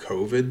that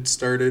COVID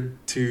started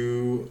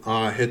to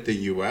hit the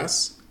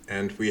US,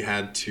 and we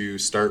had to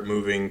start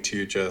moving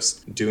to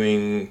just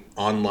doing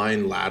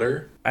online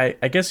ladder. I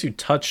guess you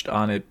touched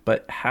on it,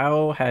 but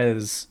how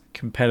has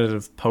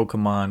competitive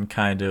Pokemon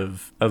kind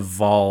of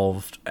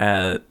evolved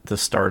at the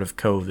start of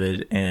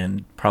COVID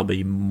and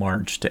probably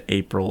March to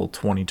April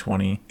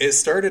 2020? It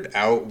started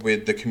out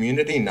with the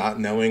community not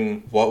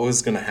knowing what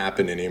was going to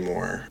happen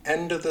anymore.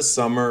 End of the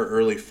summer,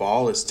 early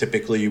fall is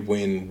typically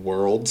when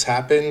Worlds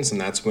happens, and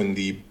that's when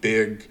the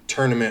big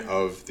tournament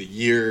of the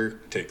year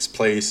takes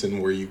place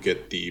and where you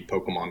get the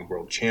Pokemon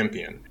World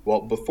Champion.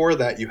 Well, before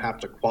that, you have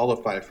to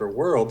qualify for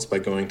Worlds by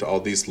going to all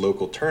these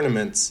local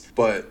tournaments,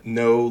 but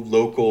no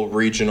local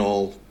regional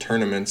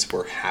tournaments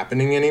were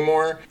happening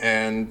anymore,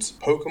 and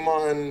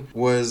Pokemon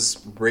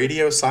was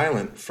radio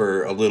silent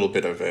for a little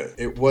bit of it.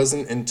 It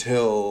wasn't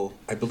until,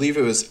 I believe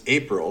it was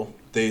April,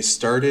 they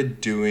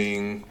started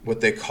doing what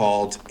they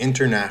called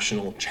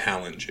international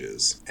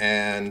challenges.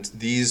 And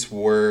these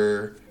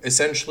were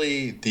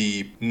essentially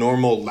the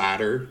normal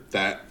ladder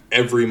that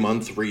every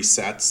month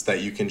resets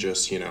that you can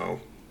just,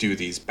 do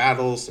these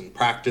battles and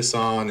practice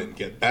on and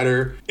get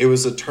better. It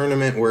was a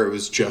tournament where it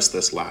was just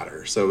this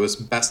ladder. So it was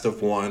best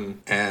of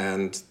one.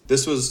 And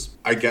this was,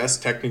 I guess,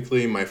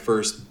 technically my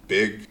first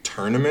big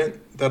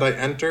tournament that I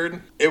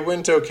entered. It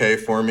went okay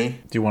for me.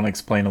 Do you want to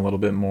explain a little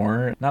bit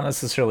more? Not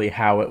necessarily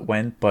how it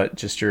went, but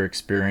just your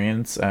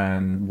experience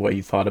and what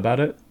you thought about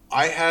it?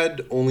 I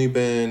had only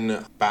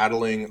been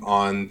battling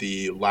on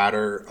the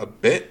ladder a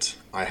bit.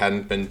 I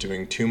hadn't been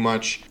doing too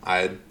much. I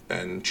had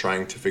been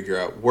trying to figure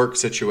out work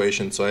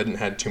situations, so I hadn't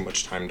had too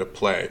much time to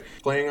play.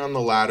 Playing on the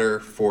ladder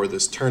for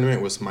this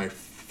tournament was my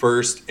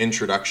first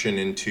introduction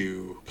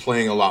into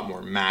playing a lot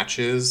more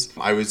matches.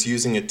 I was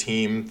using a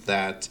team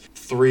that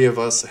 3 of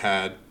us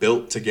had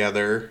built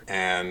together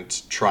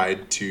and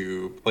tried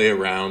to play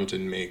around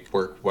and make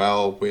work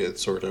well with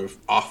sort of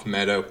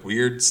off-meta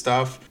weird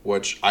stuff,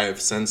 which I have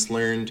since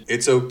learned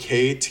it's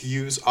okay to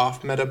use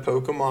off-meta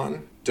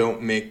Pokemon.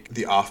 Don't make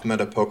the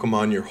off-meta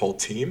Pokemon your whole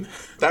team.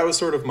 That was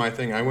sort of my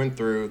thing. I went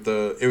through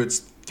it was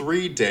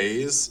 3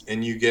 days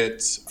and you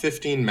get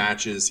 15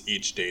 matches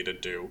each day to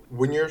do.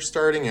 When you're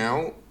starting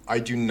out, I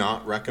do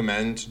not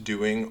recommend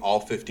doing all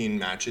 15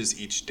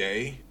 matches each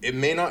day. It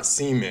may not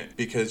seem it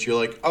because you're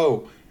like,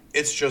 oh,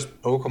 It's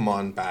just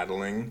Pokemon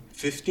battling.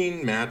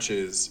 15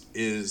 matches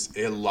is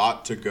a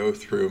lot to go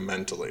through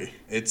mentally.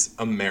 It's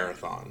a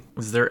marathon.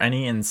 Is there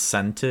any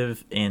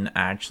incentive in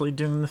actually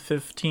doing the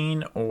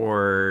 15,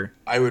 or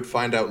I would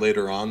find out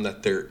later on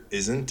that there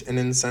isn't an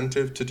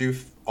incentive to do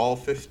all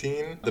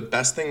 15. The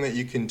best thing that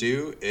you can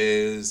do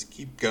is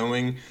keep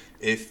going.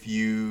 If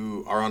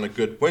you are on a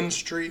good win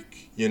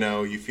streak,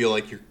 you feel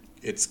like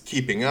it's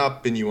keeping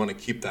up and you want to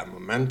keep that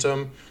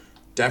momentum,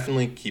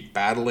 definitely keep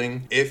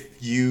battling.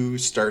 If you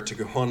start to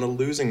go on a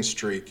losing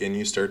streak and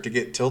you start to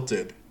get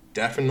tilted,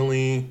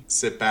 definitely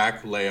sit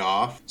back, lay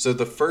off. So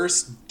the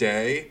first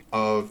day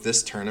of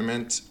this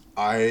tournament,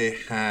 I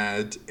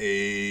had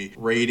a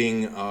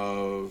rating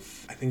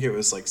of, I think it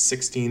was like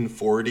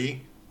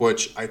 1640,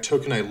 which I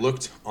took and I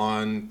looked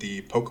on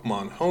the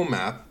Pokemon Home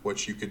app,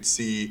 which you could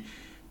see,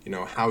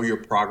 how your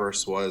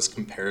progress was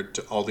compared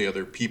to all the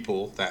other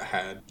people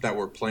that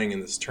were playing in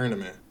this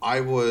tournament.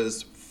 I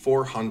was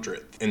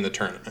 400th in the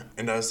tournament.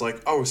 And I was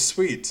like, oh,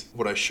 sweet.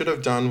 What I should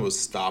have done was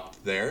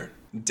stopped there.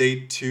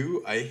 Day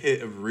 2, I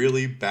hit a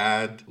really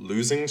bad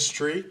losing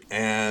streak,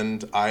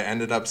 and I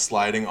ended up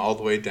sliding all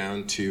the way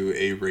down to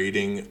a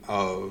rating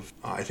of,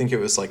 I think it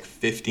was like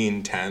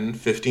 1510.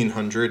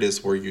 1500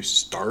 is where you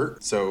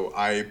start. So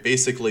I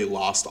basically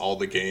lost all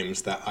the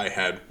games that I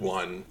had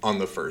won on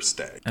the first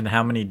day. And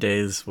how many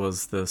days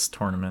was this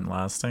tournament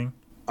lasting?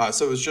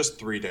 So it was just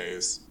 3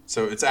 days.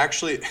 So it's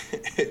actually,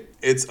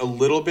 it's a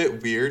little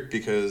bit weird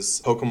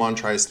because Pokemon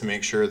tries to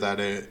make sure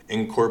that it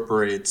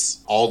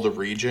incorporates all the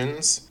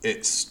regions.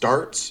 It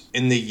starts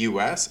in the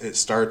US, it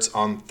starts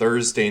on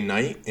Thursday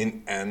night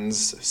and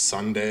ends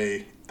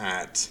Sunday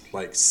at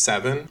like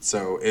 7.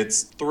 So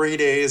it's 3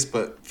 days,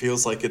 but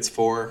feels like it's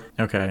 4.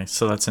 Okay,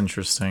 so that's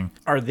interesting.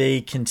 Are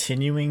they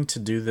continuing to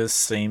do this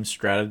same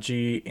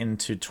strategy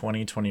into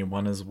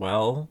 2021 as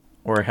well?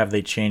 Or have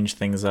they changed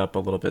things up a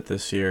little bit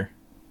this year?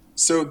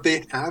 So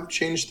they have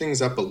changed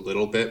things up a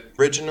little bit.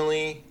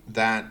 Originally,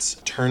 that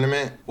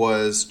tournament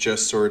was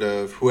just sort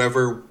of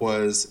whoever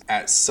was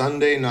at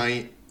Sunday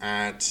night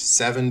at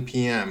 7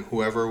 p.m.,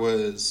 whoever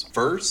was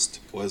first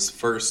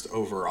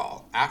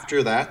overall.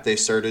 After that, they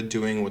started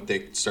doing what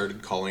they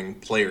started calling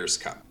Players'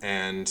 Cup.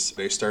 And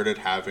they started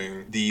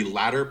having the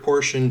latter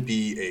portion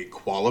be a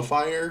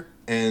qualifier.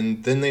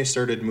 And then they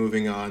started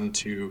moving on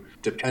to,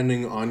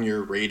 depending on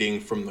your rating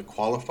from the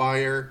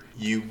qualifier,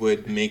 you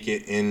would make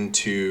it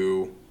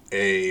into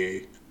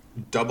a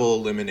double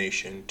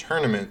elimination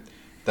tournament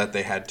that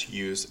they had to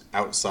use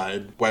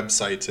outside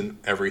websites and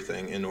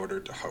everything in order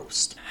to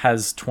host.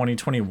 Has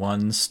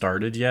 2021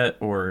 started yet,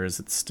 or is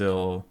it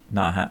still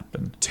not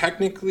happened?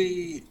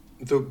 Technically,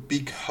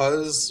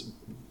 because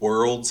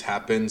Worlds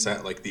happens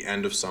at like the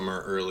end of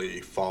summer, early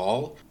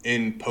fall,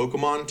 in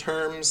Pokemon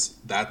terms,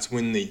 that's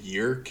when the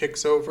year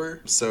kicks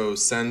over. So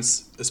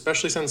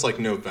especially since like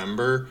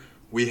November,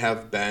 we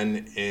have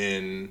been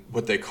in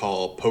what they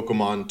call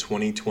Pokemon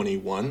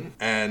 2021,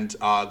 and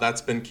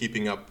that's been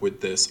keeping up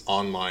with this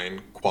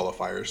online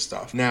qualifier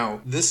stuff. Now,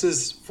 this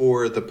is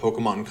for the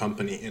Pokemon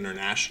Company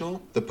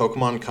International. The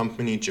Pokemon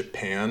Company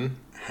Japan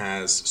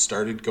has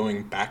started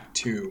going back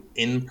to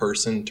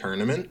in-person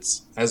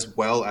tournaments as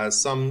well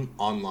as some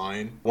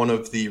online. One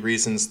of the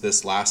reasons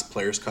this last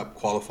Players' Cup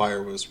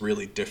qualifier was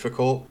really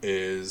difficult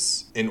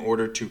is in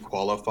order to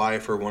qualify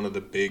for one of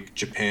the big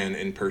Japan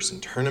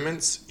in-person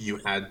tournaments, you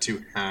had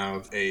to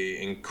have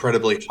a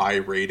incredibly high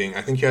rating.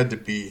 I think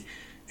it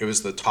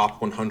was the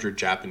top 100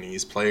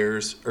 Japanese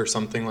players or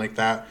something like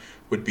that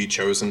would be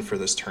chosen for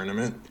this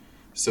tournament.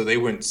 So they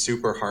went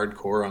super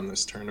hardcore on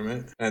this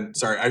tournament. And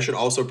sorry, I should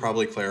also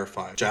probably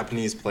clarify,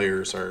 Japanese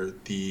players are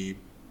the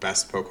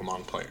best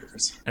Pokemon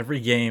players. Every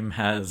game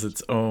has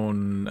its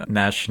own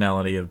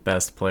nationality of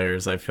best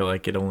players. I feel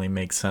like it only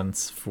makes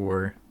sense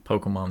for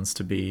Pokemons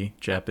to be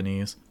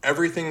Japanese.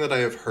 Everything that I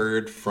have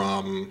heard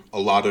from a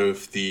lot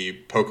of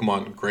the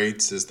Pokemon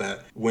greats is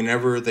that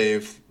whenever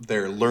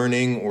they're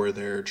learning or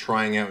they're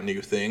trying out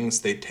new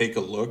things, they take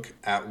a look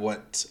at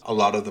what a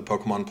lot of the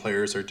Pokemon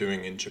players are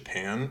doing in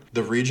Japan.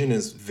 The region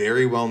is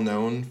very well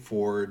known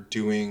for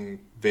doing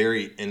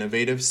very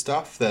innovative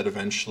stuff that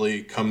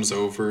eventually comes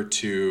over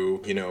to,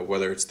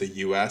 whether it's the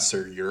US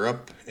or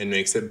Europe, and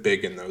makes it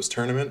big in those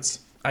tournaments.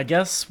 I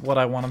guess what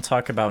I want to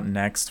talk about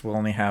next, we'll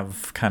only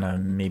have kind of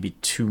maybe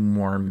 2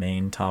 more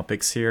main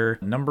topics here.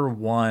 Number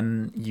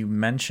 1, you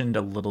mentioned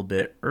a little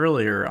bit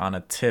earlier on a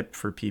tip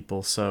for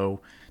people.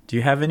 So do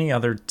you have any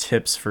other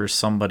tips for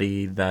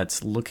somebody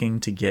that's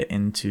looking to get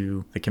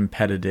into the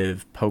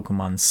competitive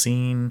Pokemon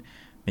scene?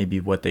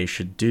 Maybe what they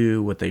should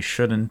do, what they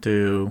shouldn't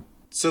do?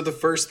 So the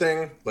first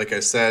thing, like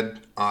I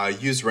said,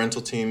 use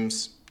rental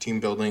teams. Team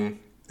building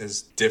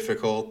is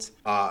difficult.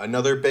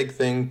 Another big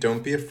thing,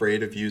 don't be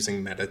afraid of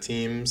using meta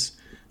teams,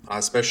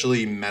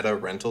 especially meta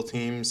rental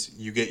teams.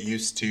 You get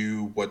used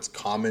to what's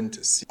common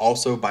to see.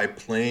 Also, by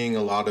playing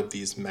a lot of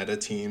these meta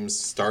teams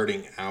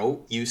starting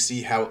out, you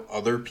see how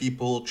other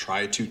people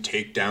try to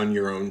take down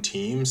your own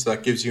team. So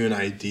that gives you an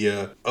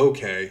idea,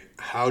 okay,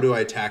 how do I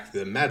attack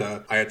the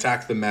meta? I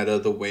attack the meta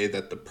the way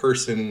that the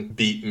person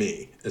beat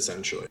me,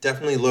 essentially.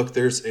 Definitely look,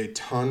 there's a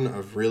ton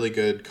of really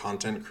good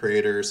content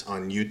creators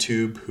on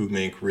YouTube who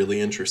make really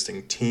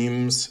interesting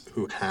teams,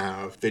 who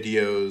have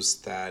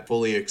videos that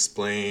fully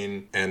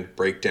explain and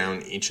break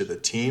down each of the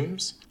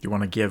teams. You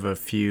want to give a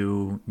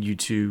few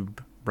YouTube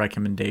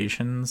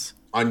recommendations?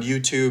 On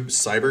YouTube,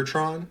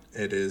 Cybertron,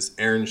 it is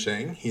Aaron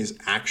Zhang. He's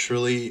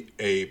actually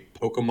a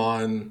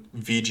Pokemon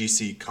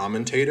VGC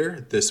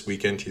commentator. This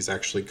weekend, he's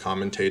actually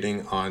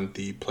commentating on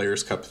the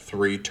Players Cup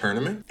 3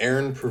 tournament.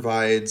 Aaron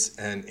provides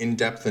an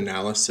in-depth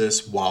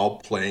analysis while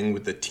playing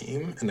with the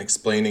team and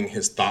explaining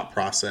his thought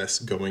process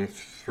going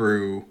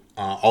through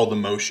all the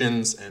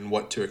motions and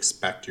what to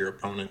expect your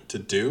opponent to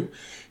do.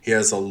 He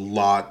has a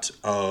lot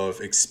of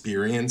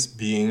experience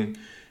being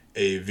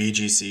a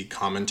VGC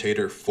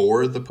commentator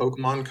for the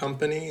Pokemon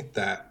Company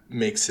that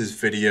makes his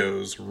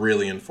videos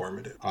really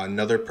informative.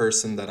 Another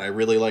person that I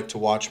really like to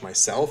watch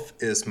myself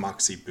is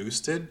Moxie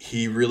Boosted.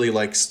 He really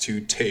likes to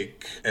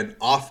take an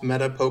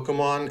off-meta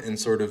Pokemon and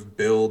sort of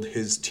build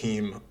his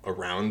team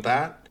around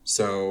that.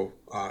 So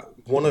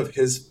one of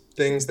his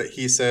things that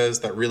he says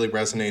that really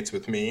resonates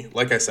with me,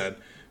 like I said,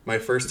 my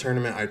first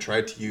tournament, I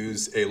tried to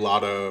use a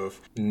lot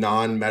of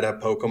non-meta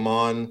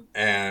Pokemon,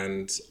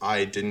 and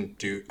I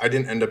didn't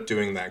end up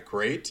doing that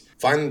great.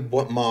 Find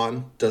what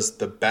Mon does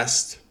the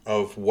best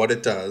of what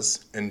it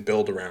does and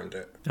build around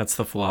it. That's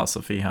the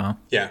philosophy, huh?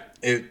 Yeah.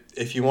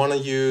 If you want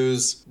to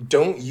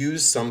don't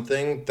use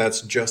something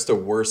that's just a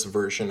worse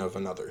version of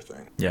another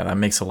thing. Yeah, that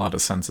makes a lot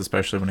of sense,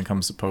 especially when it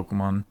comes to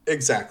Pokemon.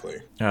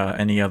 Exactly.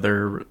 Any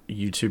other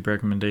YouTube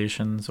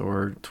recommendations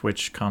or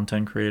Twitch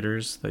content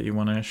creators that you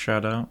want to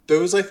shout out?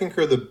 Those, I think,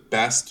 are the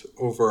best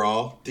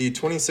overall. The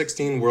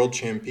 2016 World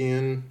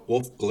Champion,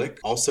 Wolf Glick,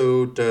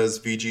 also does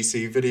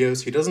VGC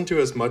videos. He doesn't do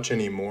as much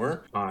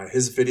anymore.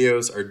 His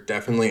videos are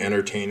definitely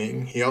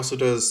entertaining. He also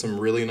does some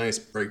really nice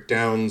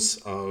breakdowns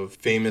of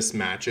famous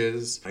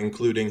matches,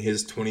 including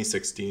his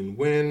 2016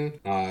 win,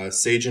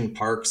 Sajin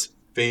Park's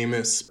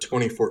famous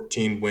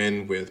 2014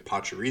 win with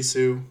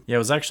Pachirisu. Yeah, I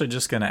was actually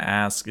just going to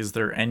ask, is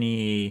there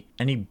any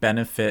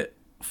benefit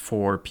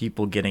for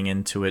people getting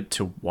into it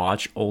to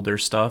watch older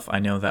stuff? I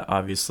know that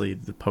obviously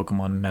the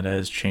Pokemon meta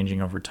is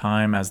changing over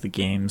time as the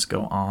games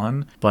go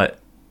on, but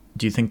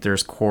do you think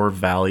there's core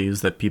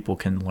values that people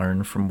can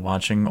learn from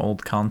watching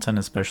old content,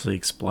 especially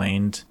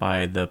explained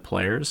by the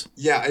players?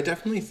 Yeah, I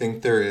definitely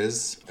think there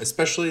is.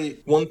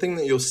 Especially one thing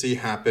that you'll see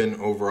happen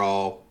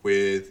overall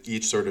with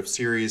each sort of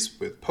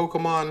series with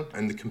Pokemon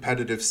and the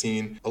competitive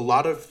scene, a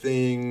lot of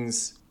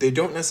things, they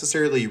don't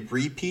necessarily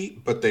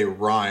repeat, but they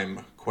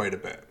rhyme quite a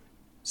bit.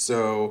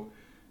 So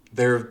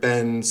there have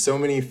been so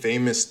many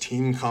famous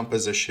team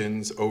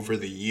compositions over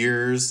the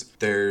years.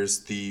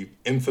 There's the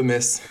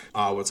infamous,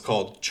 what's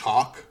called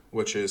Chalk,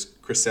 which is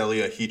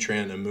Cresselia,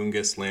 Heatran,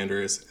 Amoonguss,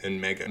 Landorus,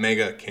 and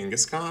Mega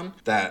Kangaskhan,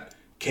 that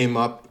came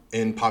up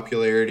in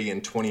popularity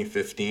in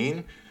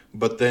 2015.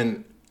 But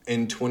then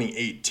in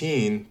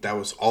 2018, that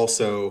was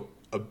also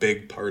a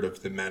big part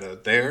of the meta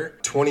there.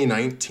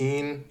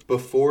 2019,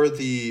 before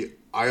the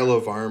Isle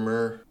of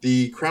Armor,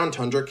 the Crown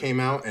Tundra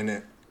came out, and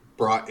it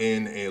brought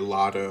in a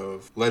lot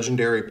of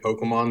legendary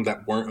Pokemon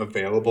that weren't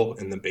available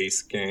in the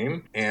base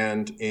game.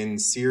 And in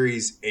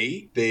Series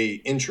 8,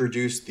 they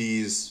introduced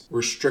these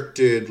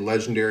restricted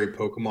legendary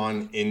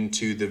Pokemon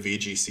into the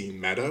VGC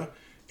meta.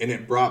 And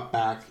it brought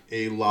back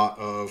a lot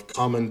of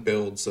common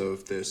builds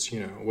of this,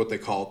 what they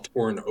call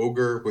Torn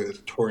Ogre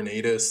with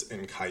Tornadus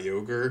and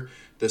Kyogre,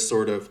 this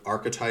sort of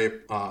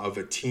archetype of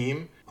a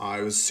team.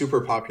 It was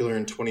super popular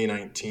in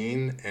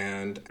 2019,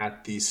 and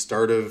at the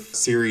start of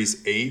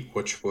Series 8,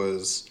 which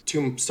was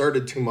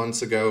started 2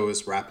 months ago,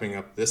 is wrapping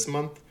up this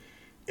month.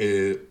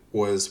 It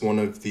was one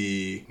of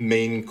the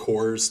main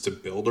cores to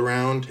build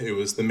around. It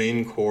was the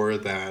main core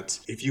that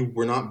if you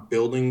were not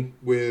building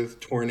with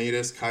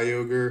Tornadus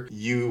Kyogre,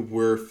 you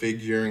were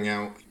figuring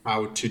out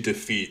how to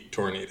defeat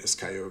Tornadus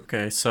Kyogre.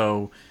 Okay,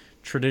 so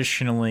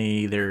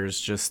traditionally there's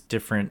just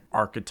different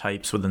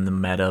archetypes within the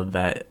meta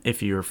that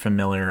if you're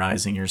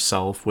familiarizing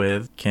yourself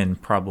with can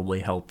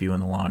probably help you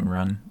in the long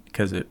run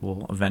because it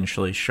will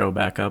eventually show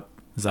back up.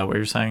 Is that what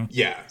you're saying?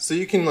 Yeah, so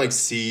you can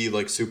see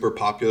super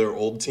popular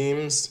old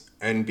teams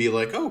and be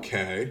like,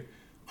 okay,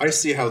 I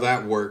see how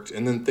that worked.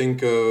 And then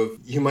think of,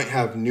 you might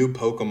have new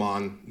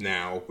Pokemon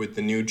now with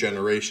the new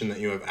generation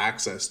that you have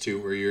access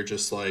to where you're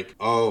just like,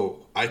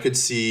 oh, I could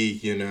see,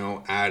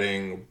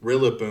 adding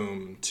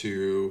Rillaboom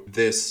to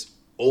this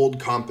old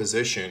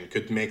composition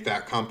could make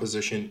that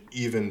composition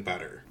even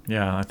better.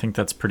 Yeah, I think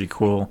that's pretty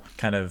cool.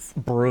 Kind of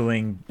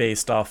brewing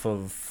based off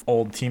of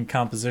old team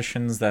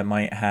compositions that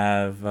might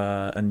have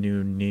a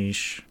new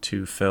niche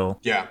to fill.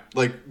 Yeah,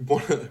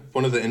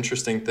 one of the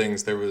interesting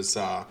things, there was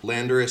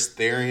Landorus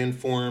Therian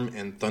form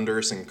and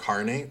Thundurus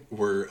Incarnate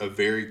were a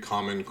very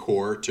common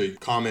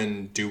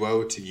common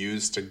duo to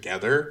use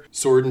together.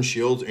 Sword and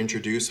Shield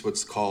introduced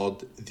what's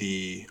called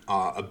the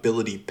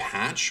ability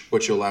patch,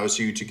 which allows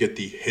you to get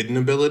the hidden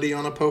ability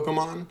on a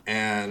Pokemon,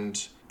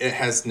 and it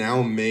has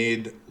now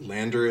made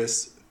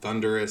Landorus,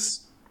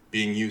 Thundurus,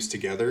 being used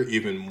together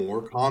even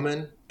more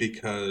common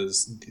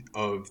because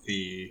of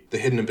the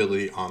hidden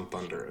ability on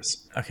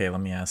Thundurus. Okay, let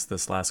me ask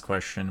this last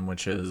question,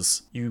 which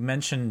is, you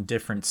mentioned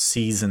different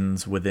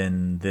seasons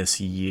within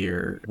this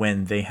year.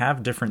 When they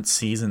have different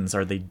seasons,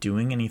 are they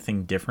doing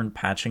anything different,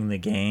 patching the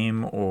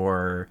game,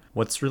 or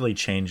what's really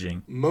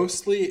changing?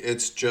 Mostly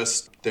it's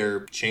just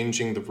they're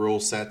changing the rule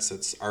sets.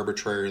 It's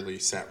arbitrarily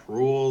set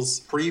rules.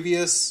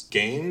 Previous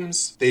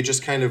games, they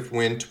just kind of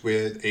went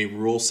with a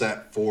rule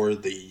set for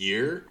the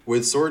year.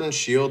 With Sword and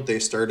Shield, they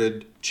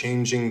started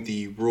changing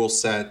the rule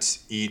set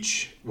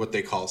each what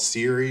they call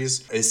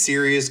series. A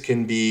series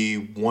can be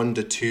 1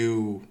 to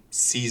 2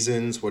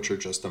 seasons, which are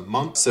just a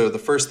month. So the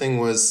first thing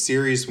was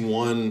Series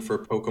 1 for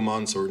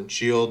Pokemon Sword and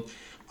Shield.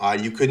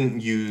 You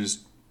couldn't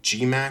use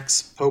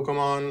Gmax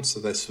Pokemon, so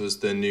this was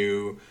the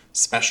new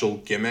special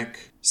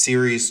gimmick.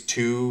 Series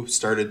 2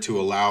 started to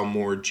allow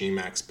more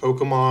Gmax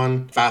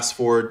Pokemon. Fast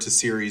forward to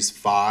Series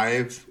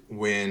 5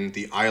 when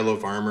the Isle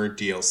of Armor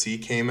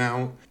DLC came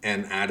out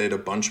and added a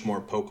bunch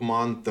more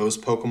Pokemon. Those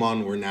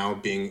Pokemon were now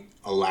being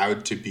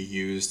allowed to be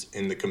used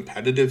in the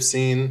competitive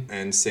scene,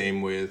 and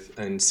same with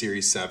in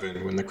Series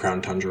 7 when the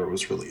Crown Tundra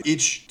was released.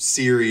 Each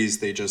series,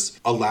 they just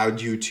allowed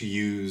you to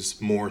use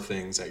more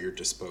things at your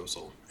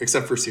disposal.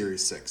 Except for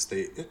Series 6.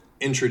 They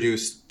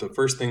introduced the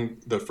first time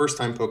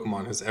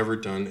Pokemon has ever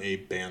done a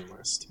ban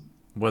list.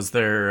 Was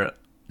there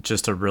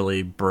just a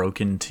really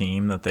broken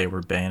team that they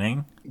were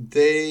banning?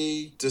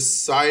 They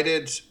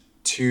decided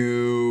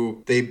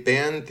they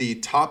banned the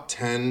top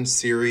 10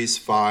 Series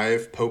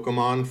 5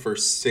 Pokemon for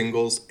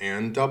singles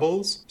and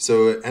doubles.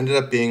 So it ended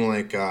up being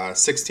like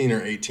 16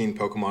 or 18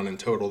 Pokemon in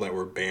total that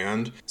were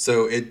banned.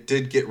 So it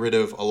did get rid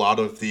of a lot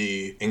of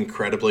the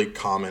incredibly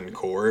common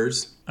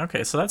cores.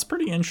 Okay, so that's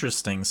pretty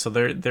interesting. So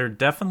they're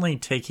definitely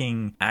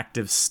taking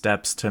active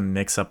steps to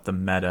mix up the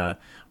meta,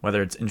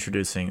 whether it's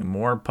introducing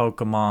more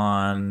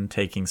Pokemon,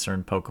 taking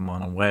certain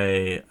Pokemon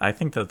away. I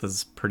think that this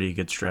is a pretty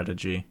good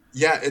strategy.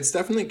 Yeah, it's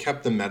definitely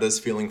kept the metas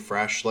feeling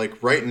fresh.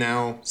 Like right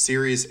now,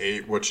 Series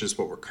 8, which is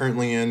what we're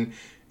currently in,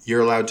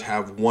 you're allowed to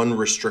have one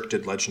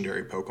restricted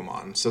legendary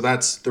Pokemon. So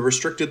that's the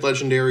restricted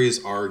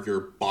legendaries are your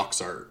box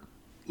art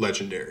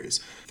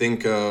legendaries.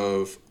 Think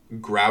of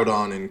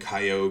Groudon and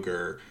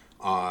Kyogre,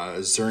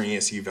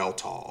 Xerneas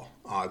Yveltal,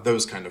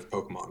 those kind of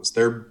Pokemons.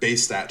 Their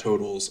base stat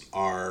totals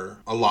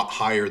are a lot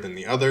higher than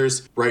the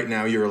others. Right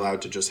now, you're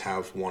allowed to just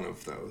have one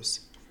of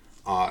those.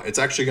 It's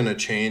actually going to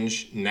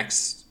change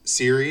next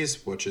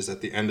series, which is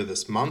at the end of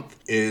this month,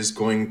 is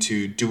going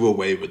to do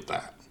away with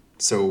that.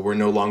 So we're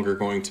no longer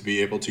going to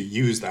be able to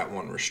use that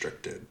one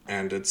restricted.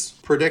 And it's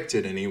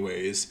predicted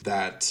anyways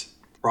that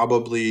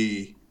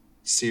probably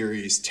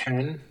Series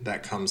 10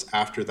 that comes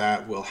after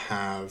that will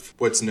have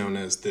what's known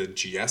as the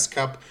GS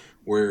Cup,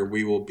 where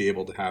we will be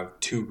able to have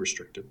 2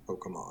 restricted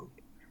Pokemon.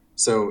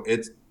 So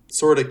it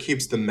sort of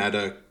keeps the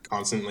meta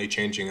constantly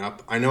changing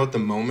up. I know at the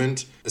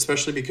moment,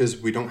 especially because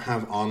we don't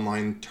have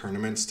online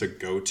tournaments to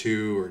go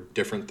to or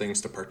different things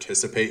to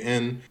participate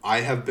in, I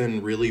have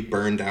been really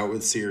burned out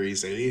with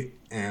Series 8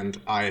 and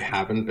I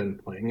haven't been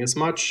playing as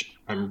much.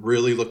 I'm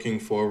really looking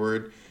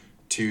forward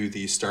to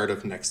the start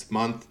of next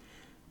month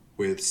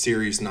with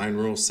Series 9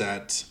 rule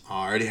set.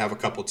 I already have a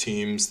couple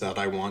teams that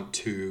I want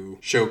to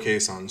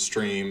showcase on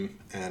stream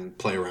and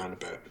play around a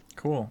bit.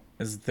 Cool.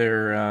 Is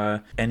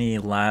there any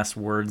last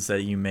words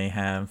that you may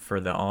have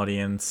for the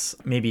audience?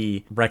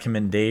 Maybe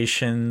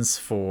recommendations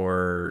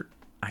for...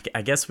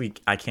 I guess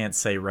I can't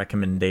say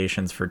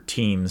recommendations for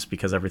teams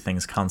because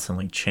everything's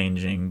constantly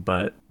changing,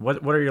 but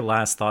what are your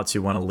last thoughts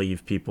you want to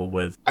leave people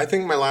with? I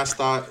think my last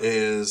thought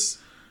is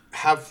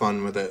have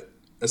fun with it,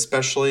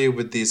 especially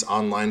with these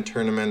online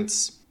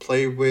tournaments.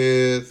 Play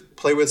with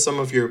some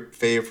of your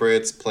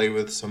favorites, play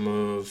with some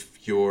of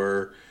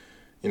your,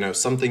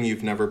 something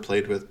you've never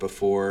played with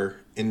before.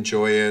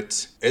 Enjoy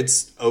it.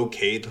 It's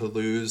okay to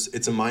lose.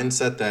 It's a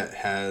mindset that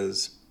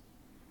has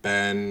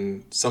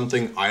been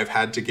something I've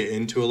had to get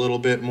into a little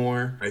bit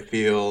more. I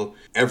feel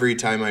every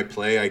time I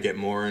play, I get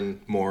more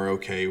and more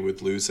okay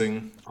with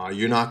losing.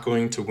 You're not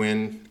going to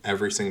win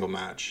every single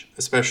match,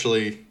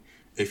 especially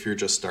if you're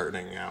just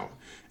starting out.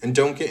 And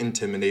don't get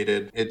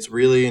intimidated. It's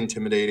really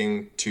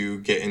intimidating to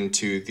get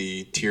into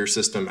the tier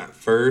system at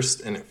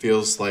first, and it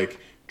feels like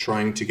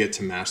trying to get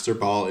to Master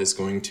Ball is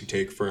going to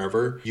take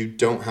forever. You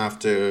don't have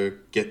to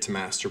get to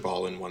Master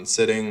Ball in one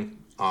sitting,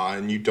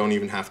 and you don't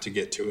even have to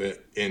get to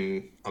it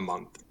in a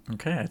month.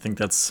 Okay, I think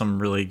that's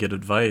some really good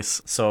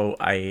advice. So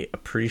I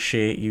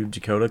appreciate you,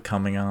 Dakota,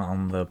 coming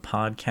on the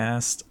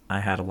podcast. I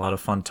had a lot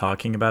of fun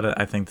talking about it.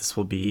 I think this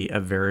will be a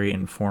very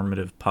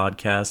informative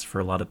podcast for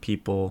a lot of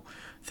people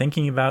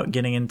thinking about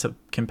getting into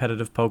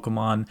competitive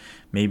Pokemon.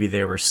 Maybe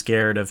they were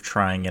scared of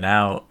trying it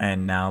out,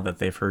 and now that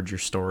they've heard your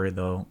story,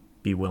 they'll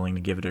be willing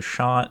to give it a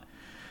shot.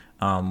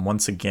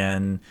 Once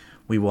again,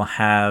 we will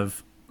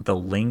have the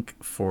link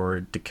for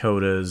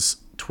Dakota's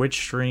Twitch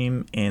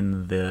stream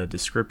in the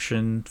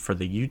description for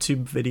the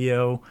YouTube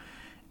video,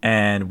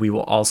 and we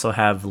will also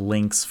have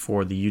links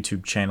for the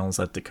YouTube channels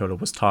that Dakota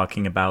was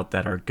talking about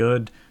that are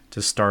good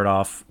to start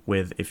off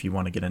with if you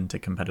want to get into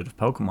competitive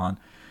Pokemon.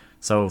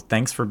 So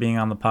thanks for being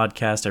on the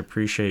podcast. I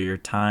appreciate your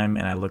time,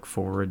 and I look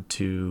forward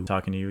to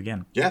talking to you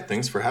again. Yeah,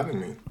 thanks for having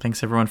me.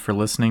 Thanks everyone for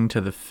listening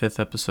to the 5th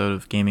episode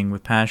of Gaming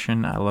with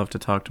Passion. I love to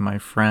talk to my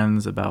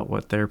friends about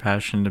what they're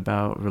passionate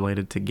about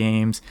related to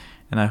games,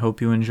 and I hope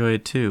you enjoy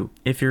it too.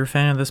 If you're a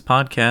fan of this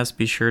podcast,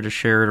 be sure to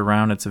share it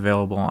around. It's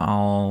available on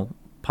all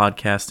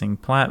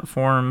podcasting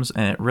platforms,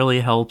 and it really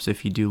helps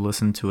if you do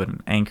listen to it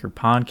on Anchor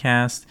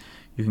Podcast.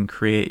 You can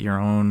create your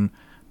own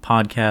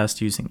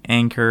podcast using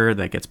Anchor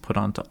that gets put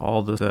onto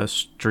all the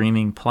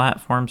streaming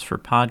platforms for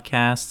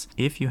podcasts.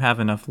 If you have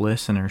enough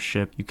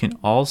listenership, you can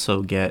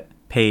also get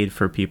paid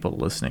for people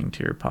listening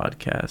to your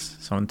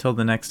podcast. So until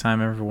the next time,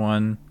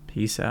 everyone,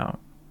 peace out.